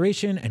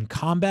exploration and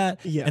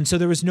combat. And so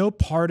there was no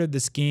part of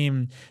this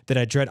game that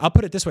I dread. I'll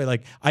put it this way.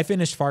 Like, I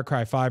finished Far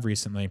Cry 5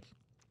 recently,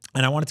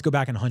 and I wanted to go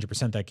back and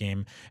 100% that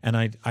game. And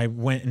I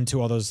went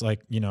into all those,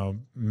 like, you know,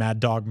 Mad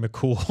Dog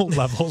McCool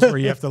levels where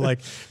you have to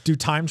like do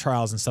time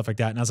trials and stuff like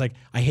that. And I was like,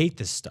 I hate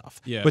this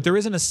stuff. Yeah. But there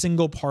isn't a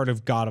single part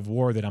of God of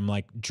War that I'm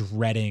like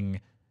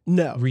dreading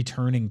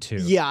returning to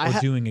or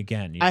doing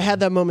again. I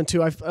had that moment too.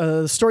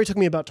 The story took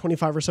me about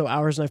 25 or so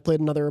hours, and I've played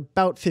another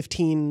about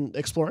 15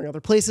 exploring other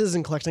places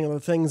and collecting other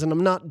things, and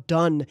I'm not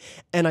done,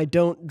 and I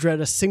don't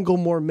dread a single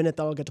more minute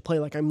that I'll get to play.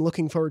 Like, I'm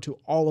looking forward to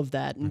all of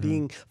that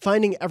and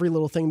finding every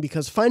little thing,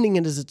 because finding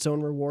it is its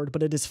own reward,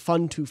 but it is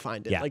fun to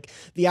find it. Like,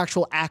 the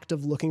actual act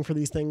of looking for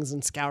these things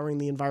and scouring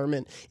the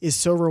environment is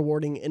so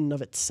rewarding in and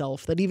of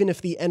itself that even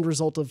if the end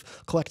result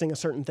of collecting a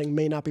certain thing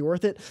may not be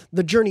worth it,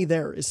 the journey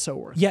there is so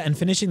worth it. Yeah, and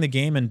finishing the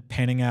game and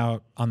panning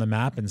out on the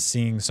map and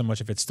seeing so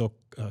much of it still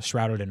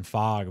shrouded in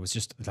fog, it was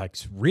just like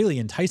really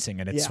enticing,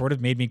 and it sort of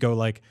made me go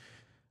like,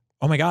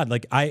 oh my God,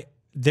 like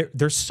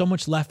there's so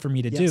much left for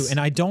me to do. And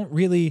I don't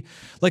really,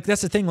 like,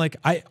 that's the thing. Like,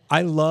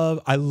 I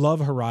love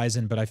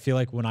Horizon, but I feel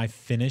like when I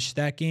finished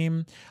that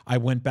game, I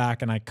went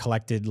back and I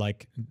collected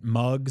like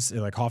mugs,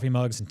 like coffee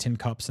mugs and tin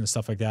cups and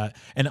stuff like that.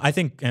 And I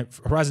think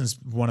Horizon's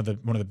one of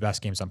the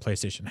best games on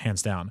PlayStation,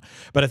 hands down.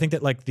 But I think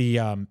that like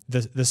the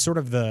sort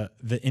of the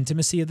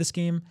intimacy of this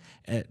game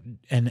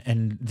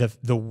and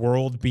the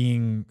world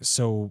being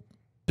so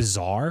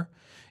bizarre,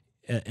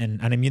 and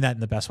I mean that in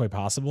the best way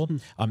possible.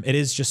 It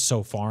is just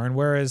so foreign.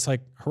 Whereas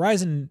like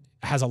Horizon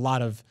has a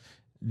lot of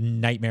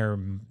nightmare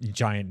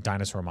giant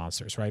dinosaur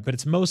monsters, right? But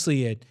it's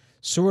mostly a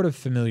sort of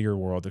familiar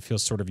world that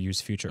feels sort of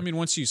used future. I mean,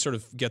 once you sort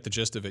of get the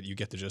gist of it, you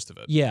get the gist of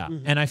it. Yeah,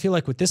 and I feel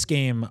like with this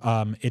game,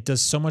 it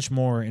does so much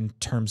more in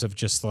terms of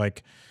just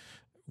like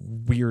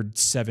weird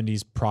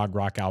 70s prog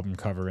rock album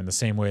cover, in the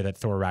same way that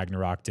Thor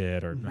Ragnarok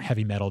did, or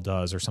heavy metal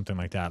does, or something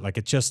like that. Like,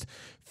 it just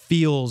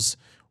feels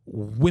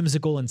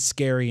whimsical and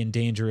scary and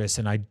dangerous,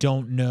 and I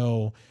don't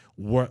know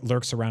what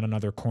lurks around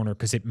another corner,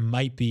 because it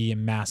might be a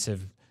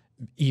massive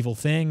evil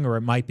thing, or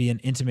it might be an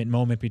intimate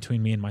moment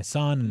between me and my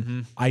son,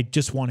 and I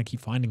just want to keep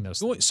finding those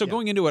things. So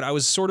going into it, I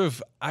was sort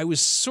of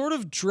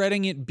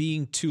dreading it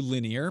being too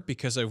linear,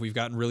 because we've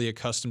gotten really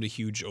accustomed to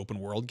huge open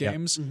world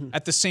games.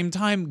 At the same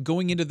time,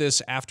 going into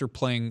this after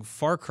playing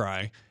Far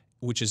Cry,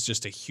 which is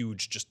just a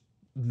huge, just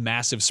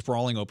massive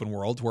sprawling open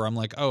world, where I'm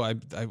like, oh, I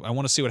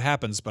want to see what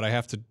happens, but I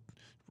have to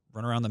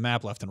run around the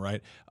map left and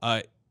right.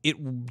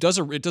 It does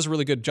a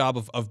really good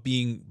job of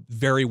being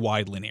very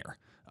wide linear.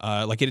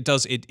 Like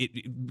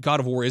God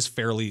of War is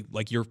fairly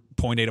like your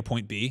point A to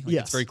point B. Like,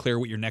 it's very clear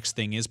what your next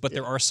thing is, but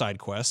there are side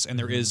quests, and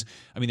there is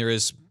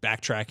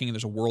backtracking, and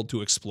there's a world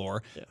to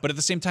explore. But at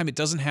the same time, it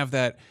doesn't have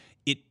that.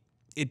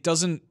 It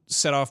doesn't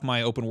set off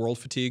my open world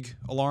fatigue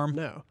alarm.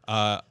 No.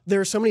 There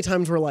are so many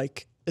times where,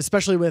 like,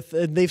 especially with,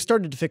 they've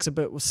started to fix it,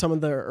 but with some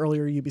of the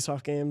earlier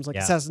Ubisoft games, like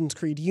Assassin's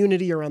Creed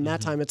Unity, around that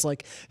time, it's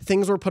like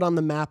things were put on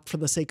the map for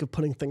the sake of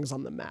putting things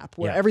on the map,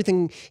 where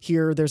everything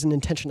here, there's an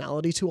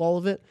intentionality to all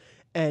of it,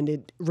 and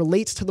it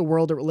relates to the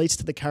world, it relates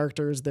to the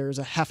characters, there's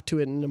a heft to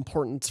it and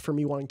importance for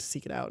me wanting to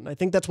seek it out. And I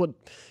think that's what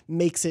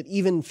makes it,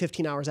 even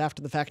 15 hours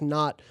after the fact,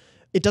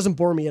 it doesn't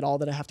bore me at all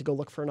that I have to go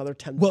look for another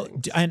 10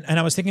 things. And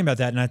I was thinking about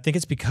that, and I think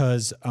it's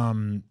because,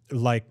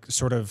 like,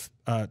 sort of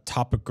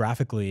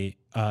topographically,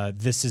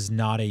 this is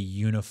not a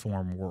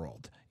uniform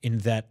world, in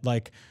that,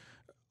 like,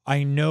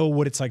 I know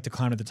what it's like to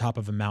climb to the top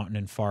of a mountain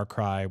in Far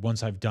Cry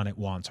once I've done it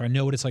once, or I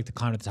know what it's like to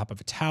climb to the top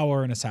of a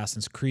tower in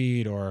Assassin's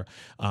Creed, or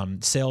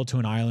sail to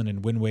an island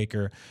in Wind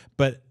Waker.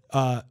 But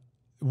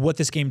what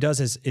this game does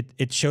is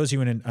it shows you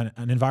an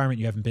environment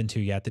you haven't been to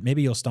yet that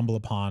maybe you'll stumble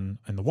upon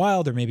in the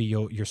wild, or maybe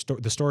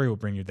the story will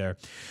bring you there.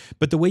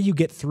 But the way you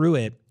get through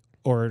it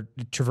or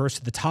traverse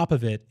to the top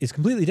of it is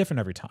completely different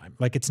every time.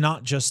 Like, it's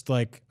not just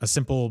like a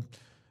simple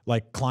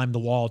like climb the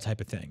wall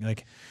type of thing.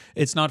 Like,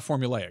 it's not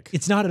formulaic.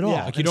 It's not at all.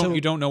 Like,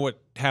 you don't know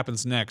what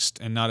happens next,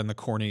 and not in the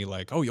corny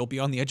like, oh, you'll be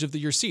on the edge of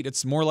your seat.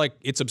 It's more like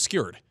it's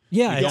obscured.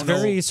 Yeah, it's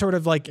very sort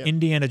of like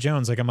Indiana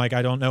Jones. Like, I'm like,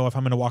 I don't know if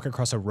I'm going to walk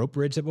across a rope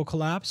bridge that will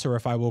collapse, or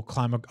if I will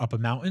climb up a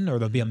mountain, or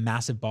there'll be a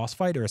massive boss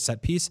fight or a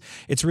set piece.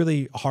 It's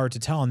really hard to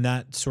tell, and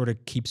that sort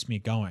of keeps me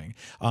going.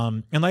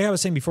 And like I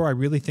was saying before, I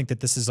really think that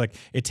this is like,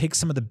 it takes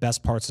some of the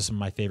best parts of some of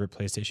my favorite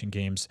PlayStation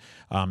games.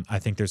 I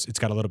think it's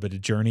got a little bit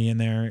of Journey in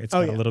there. It's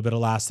got a little bit of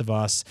Last of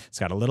Us. It's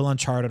got a little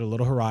Uncharted, a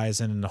little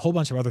Horizon, and a whole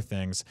bunch of other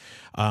things.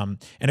 And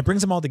it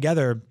brings them all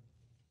together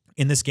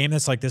in this game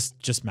that's like this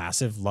just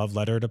massive love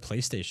letter to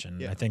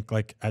PlayStation. I think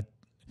like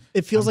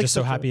it feels I'm like just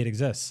so happy it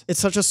exists. It's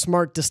such a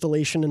smart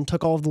distillation, and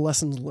took all of the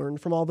lessons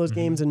learned from all those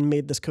games and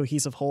made this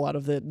cohesive whole out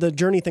of it. The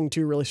Journey thing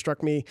too really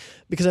struck me,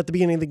 because at the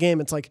beginning of the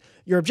game, it's like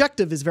your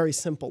objective is very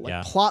simple.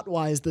 Like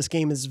plot-wise, this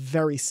game is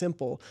very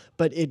simple,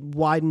 but it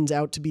widens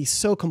out to be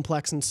so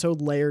complex and so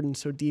layered and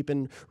so deep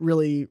and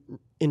really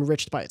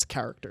enriched by its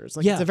characters.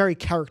 Like, it's a very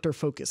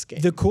character-focused game.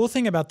 The cool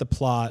thing about the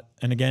plot,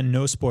 and again,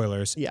 no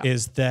spoilers,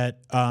 is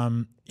that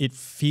it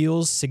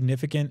feels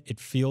significant, it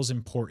feels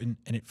important,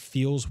 and it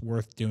feels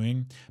worth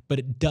doing, but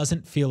it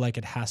doesn't feel like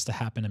it has to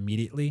happen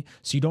immediately.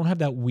 So you don't have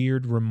that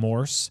weird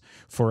remorse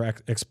for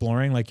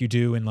exploring like you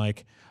do in,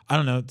 like, I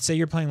don't know, say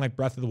you're playing like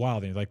Breath of the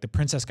Wild, and like the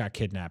princess got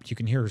kidnapped. You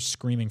can hear her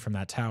screaming from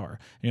that tower. And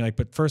you're like,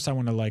 but first I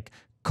want to like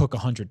cook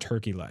 100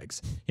 turkey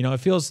legs. You know, it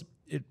feels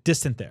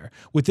distant there.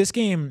 With this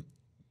game,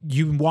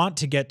 you want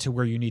to get to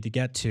where you need to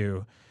get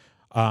to,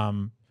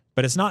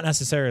 but it's not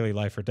necessarily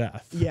life or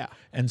death. Yeah.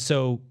 And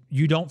so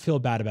you don't feel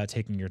bad about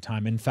taking your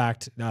time. In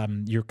fact,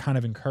 you're kind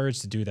of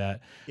encouraged to do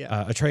that.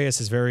 Atreus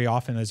is very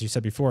often, as you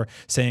said before,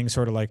 saying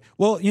sort of like,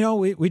 well, you know,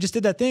 we just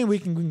did that thing. We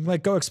can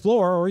like go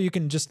explore, or you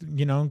can just,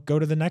 you know, go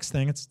to the next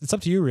thing. It's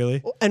up to you,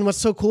 really. And what's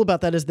so cool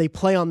about that is they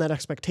play on that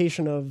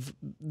expectation of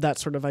that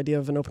sort of idea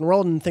of an open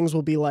world, and things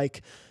will be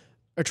like,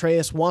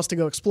 Atreus wants to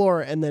go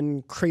explore, and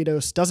then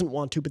Kratos doesn't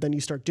want to, but then you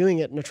start doing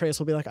it, and Atreus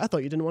will be like, I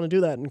thought you didn't want to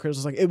do that. And Kratos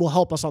is like, it will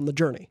help us on the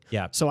journey.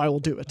 Yeah. So I will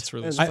do it. That's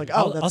really and smart. it's like,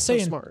 oh, that's I'll say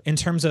so smart. In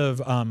terms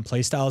of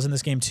play styles in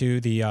this game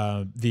too,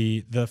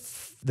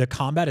 the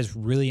combat is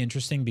really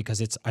interesting,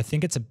 because I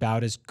think it's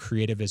about as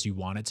creative as you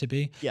want it to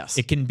be. Yes.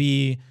 It can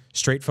be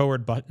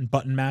straightforward button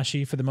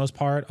mashy for the most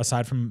part,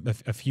 aside from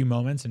a few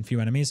moments and few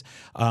enemies.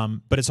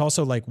 But it's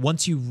also like,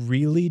 once you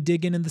really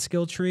dig into the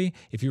skill tree,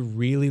 if you're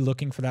really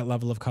looking for that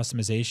level of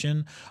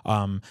customization,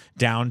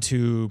 down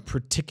to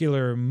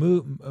particular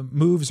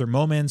moves or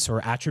moments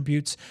or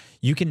attributes,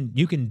 you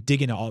can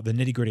dig into all the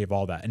nitty gritty of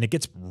all that, and it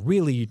gets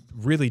really,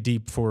 really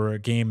deep for a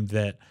game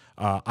that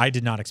I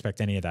did not expect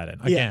any of that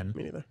in. Again,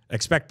 me neither.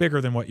 Expect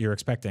bigger than what you're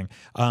expecting.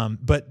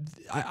 But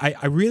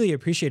I really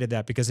appreciated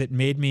that, because it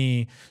made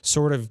me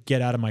sort of get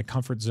out of my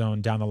comfort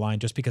zone down the line,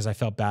 just because I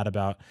felt bad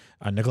about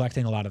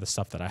neglecting a lot of the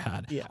stuff that I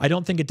had. Yeah. I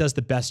don't think it does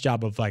the best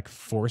job of like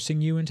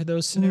forcing you into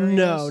those scenarios.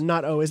 No,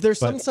 not always. There's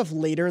some stuff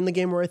later in the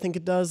game where I think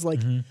it does.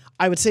 Like,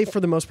 I would say for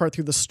the most part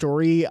through the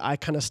story, I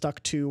kind of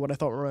stuck to what I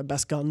thought were my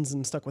best guns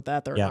and stuck with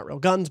that. They're not real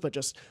guns, but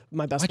just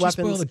my best Why'd you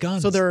weapons. spoil the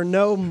guns? So there are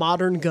no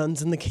modern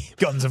guns in the game.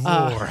 Guns of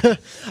war.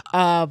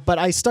 But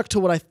I stuck to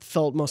what I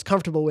felt most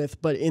comfortable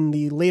with. But in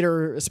the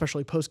later,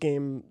 especially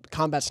post-game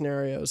combat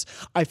scenarios,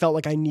 I felt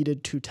like I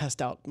needed to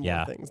test out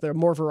more things. There are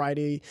more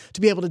variety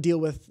to be able to deal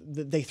with.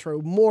 They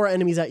throw more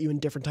enemies at you,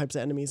 and different types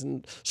of enemies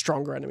and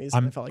stronger enemies.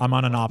 I'm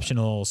on an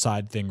optional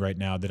side thing right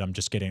now that I'm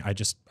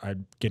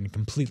getting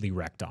completely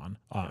wrecked on.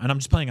 And I'm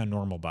just playing on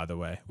normal, by the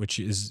way, which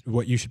is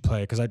what you should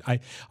play, because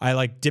I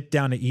like dip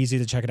down to easy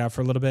to check it out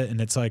for a little bit,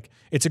 and it's like,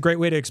 it's a great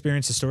way to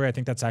experience the story. I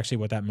think that's actually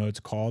what that mode's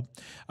called.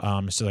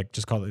 So like,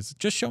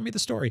 just show me the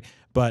story.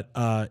 But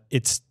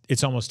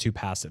it's almost too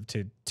passive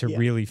to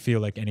really feel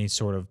like any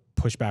sort of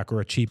pushback or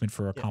achievement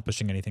for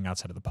accomplishing anything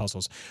outside of the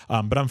puzzles.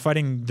 But I'm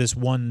fighting this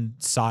one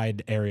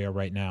side area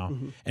right now,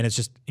 and it's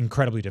just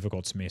incredibly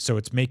difficult to me. So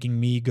it's making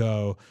me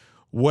go,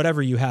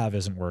 whatever you have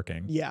isn't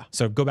working. Yeah.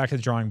 So go back to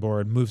the drawing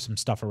board, move some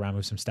stuff around,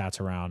 move some stats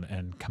around,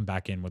 and come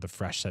back in with a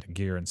fresh set of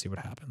gear and see what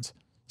happens.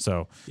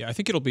 So yeah, I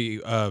think it'll be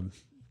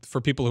for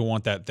people who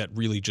want that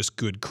really just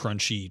good,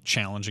 crunchy,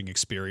 challenging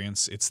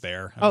experience. It's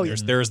there.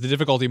 There's the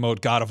difficulty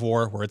mode, God of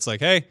War, where it's like,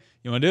 hey,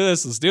 you want to do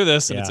this? Let's do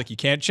this. And it's like, you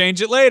can't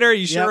change it later.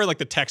 You sure? Like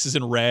the text is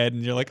in red,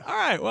 and you're like, all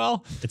right,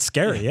 well, it's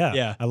scary.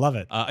 Yeah. I love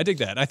it. I dig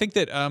that. I think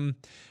that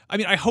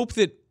I hope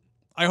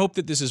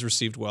that this is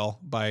received well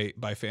by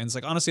fans.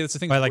 Like, honestly, that's the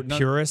thing. By like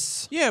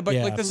purists. Yeah, but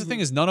like that's the thing,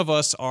 is none of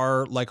us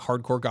are like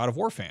hardcore God of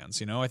War fans.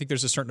 You know, I think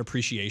there's a certain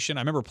appreciation.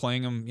 I remember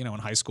playing them, you know,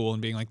 in high school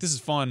and being like, this is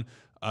fun.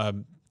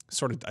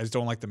 Sort of, I just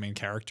don't like the main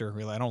character.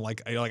 Really, I don't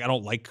like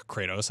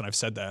Kratos, and I've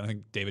said that. I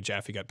think David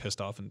Jaffe got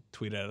pissed off and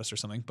tweeted at us or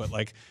something. But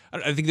like,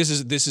 I think this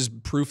is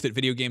proof that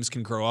video games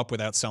can grow up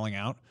without selling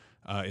out.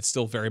 It's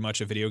still very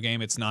much a video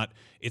game. It's not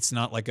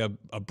like a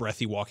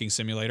breathy walking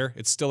simulator.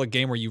 It's still a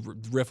game where you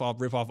riff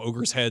off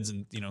ogres' heads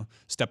and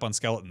step on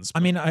skeletons. I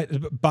mean,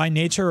 by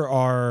nature,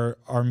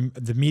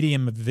 the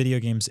medium of video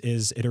games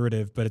is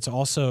iterative, but it's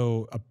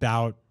also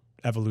about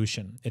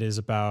evolution. It is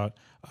about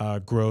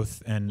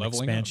growth and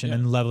Leveling expansion up, yeah.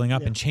 and leveling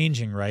up and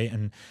changing, right?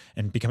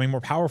 And becoming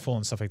more powerful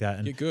and stuff like that.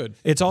 And Get good.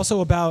 It's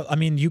also about, I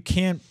mean, you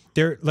can't,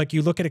 like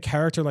you look at a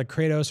character like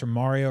Kratos or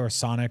Mario or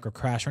Sonic or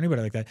Crash or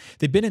anybody like that,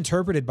 they've been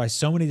interpreted by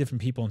so many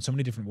different people in so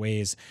many different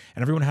ways,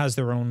 and everyone has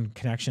their own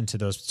connection to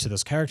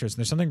those characters. And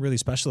there's something really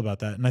special about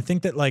that. And I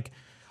think that, like,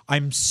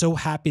 I'm so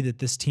happy that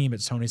this team at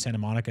Sony Santa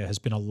Monica has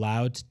been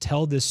allowed to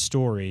tell this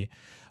story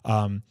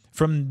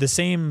from the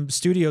same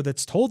studio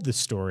that's told this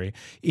story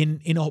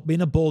in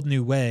a bold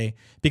new way,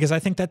 because I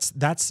think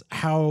that's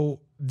how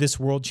this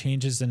world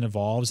changes and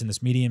evolves, and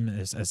this medium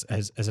as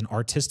an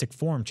artistic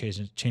form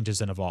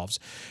changes and evolves.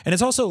 And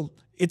it's also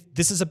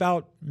this is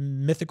about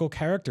mythical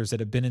characters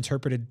that have been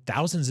interpreted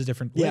thousands of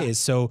different ways.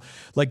 So,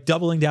 like,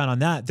 doubling down on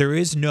that, there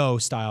is no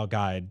style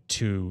guide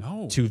to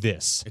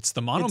this. It's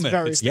the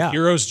monomyth. It's the Yeah.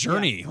 hero's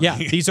journey. Yeah,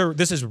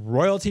 this is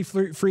royalty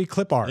free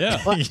clip art.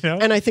 Yeah.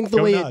 And I think the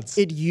Go way nuts.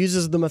 it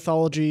uses the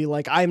mythology,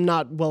 like, I'm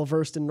not well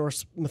versed in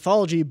Norse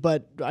mythology,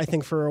 but I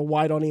think for a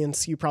wide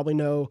audience, you probably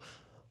know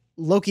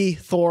Loki,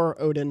 Thor,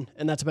 Odin,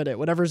 and that's about it.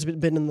 Whatever's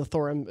been in the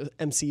Thor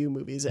MCU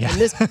movies. And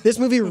this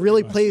movie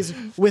really plays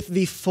with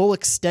the full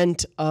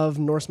extent of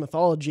Norse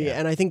mythology,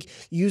 and I think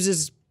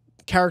uses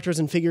characters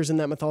and figures in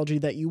that mythology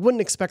that you wouldn't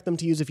expect them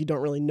to use if you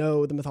don't really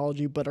know the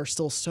mythology, but are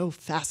still so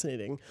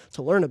fascinating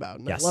to learn about.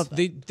 And I love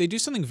that. They do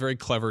something very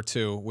clever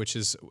too, which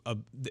is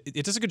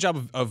it does a good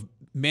job of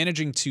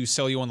managing to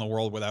sell you on the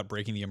world without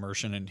breaking the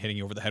immersion and hitting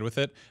you over the head with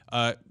it.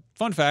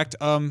 Fun fact,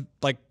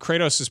 like,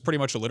 Kratos is pretty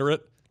much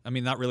illiterate. I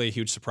mean, not really a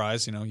huge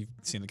surprise. You've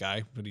seen the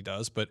guy, what he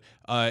does, but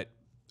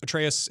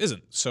Atreus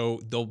isn't. So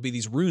there'll be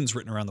these runes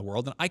written around the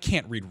world, and I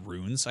can't read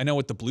runes. I know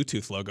what the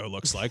Bluetooth logo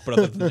looks like, but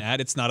other than that,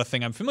 it's not a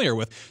thing I'm familiar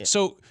with. Yeah.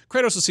 So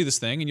Kratos will see this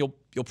thing, and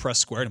you'll press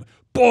square, and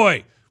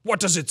boy, what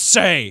does it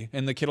say?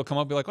 And the kid will come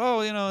up and be like,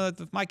 oh,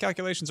 if my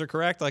calculations are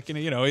correct, like, he'll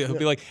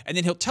be like, and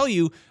then he'll tell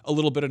you a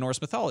little bit of Norse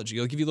mythology.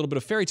 He'll give you a little bit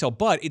of fairy tale,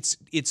 but it's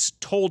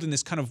told in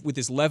this kind of, with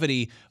this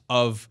levity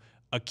of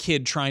a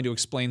kid trying to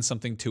explain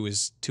something to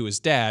his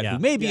dad, who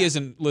maybe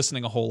isn't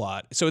listening a whole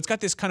lot. So it's got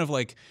this kind of,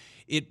 like,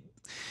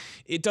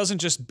 it doesn't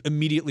just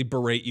immediately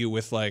berate you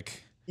with,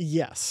 like,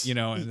 yes, I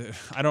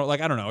don't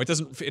know. It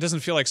doesn't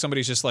feel like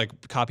somebody's just,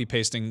 like, copy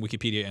pasting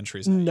Wikipedia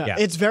entries. No,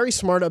 it's very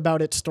smart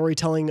about its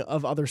storytelling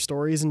of other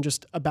stories and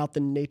just about the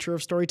nature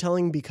of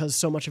storytelling, because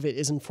so much of it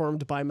is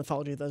informed by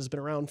mythology that has been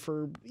around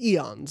for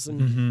eons,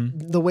 and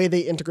the way they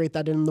integrate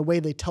that in, the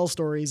way they tell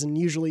stories, and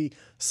usually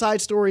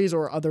side stories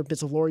or other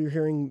bits of lore you're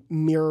hearing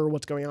mirror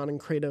what's going on in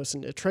Kratos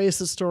and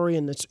Atreus' story,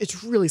 and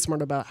it's really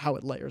smart about how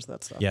it layers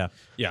that stuff. Yeah.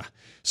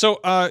 So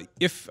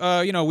if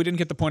we didn't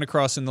get the point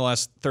across in the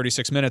last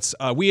 36 minutes,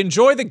 we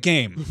enjoy the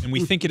game and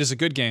we think it is a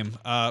good game.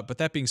 But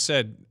that being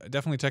said,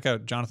 definitely check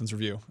out Jonathan's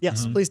review.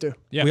 Yes, please do.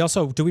 Yeah. We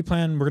also we're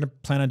going to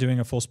plan on doing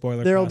a full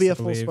spoiler. There will cast, be I a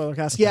full believe. spoiler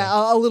cast. Okay.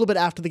 Yeah, a little bit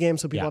after the game,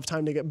 so people have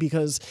time to get,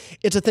 because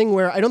it's a thing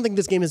where I don't think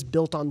this game is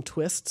built on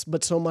twists,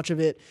 but so much of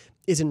it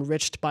is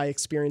enriched by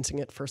experiencing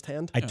it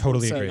firsthand. I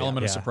totally agree.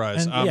 Element of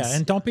surprise. And,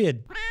 and don't be a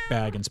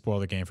bag and spoil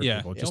the game for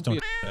people. Just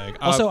don't. Bag.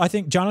 Also, I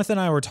think Jonathan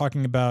and I were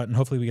talking about, and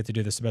hopefully we get to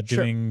do this, about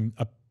doing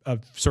a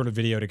sort of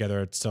video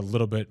together. It's a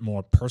little bit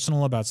more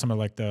personal about some of,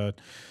 like, the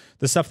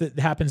stuff that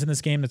happens in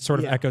this game that sort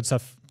of echoed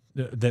stuff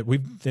that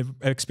we've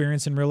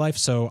experienced in real life.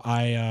 So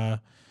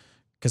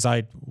because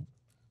I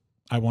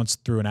once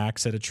threw an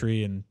axe at a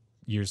tree and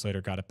years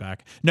later got it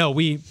back. No,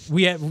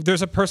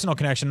 there's a personal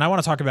connection. I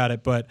want to talk about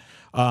it, but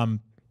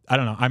I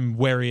don't know. I'm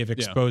wary of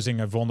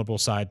exposing a vulnerable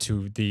side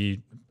to the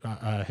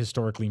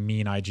historically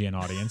mean IGN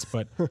audience,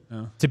 but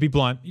to be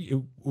blunt,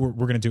 we're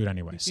going to do it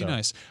anyway. So. Be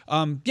nice.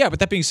 But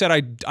that being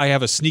said, I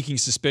have a sneaking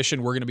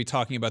suspicion we're going to be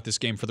talking about this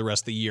game for the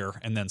rest of the year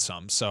and then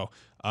some. So,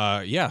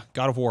 God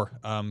of War.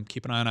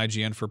 Keep an eye on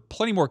IGN for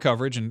plenty more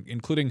coverage, and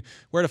including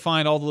where to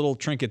find all the little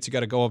trinkets you got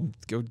to go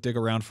dig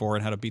around for,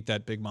 and how to beat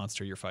that big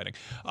monster you're fighting.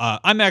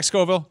 I'm Max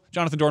Scoville,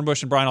 Jonathon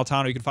Dornbush, and Brian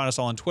Altano. You can find us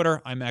all on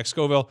Twitter. I'm Max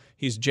Scoville.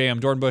 He's JM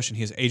Dornbush, and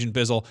he's Agent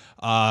Bizzle.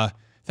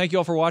 Thank you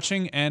all for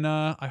watching, and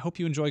I hope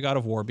you enjoy God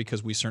of War,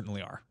 because we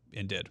certainly are,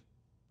 and did,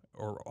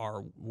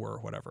 or were,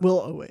 whatever.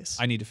 We'll always.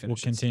 I need to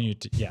finish. We'll continue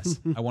to, yes.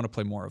 I want to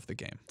play more of the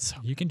game. So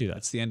you can do that.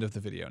 That's the end of the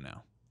video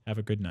now. Have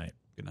a good night.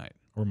 Good night.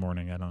 Or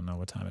morning. I don't know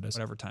what time it is.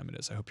 Whatever time it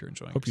is. I hope you're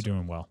enjoying Hope you're yourself.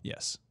 doing well.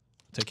 Yes.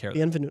 Take care.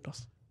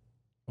 Bienvenidos.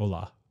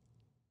 Hola.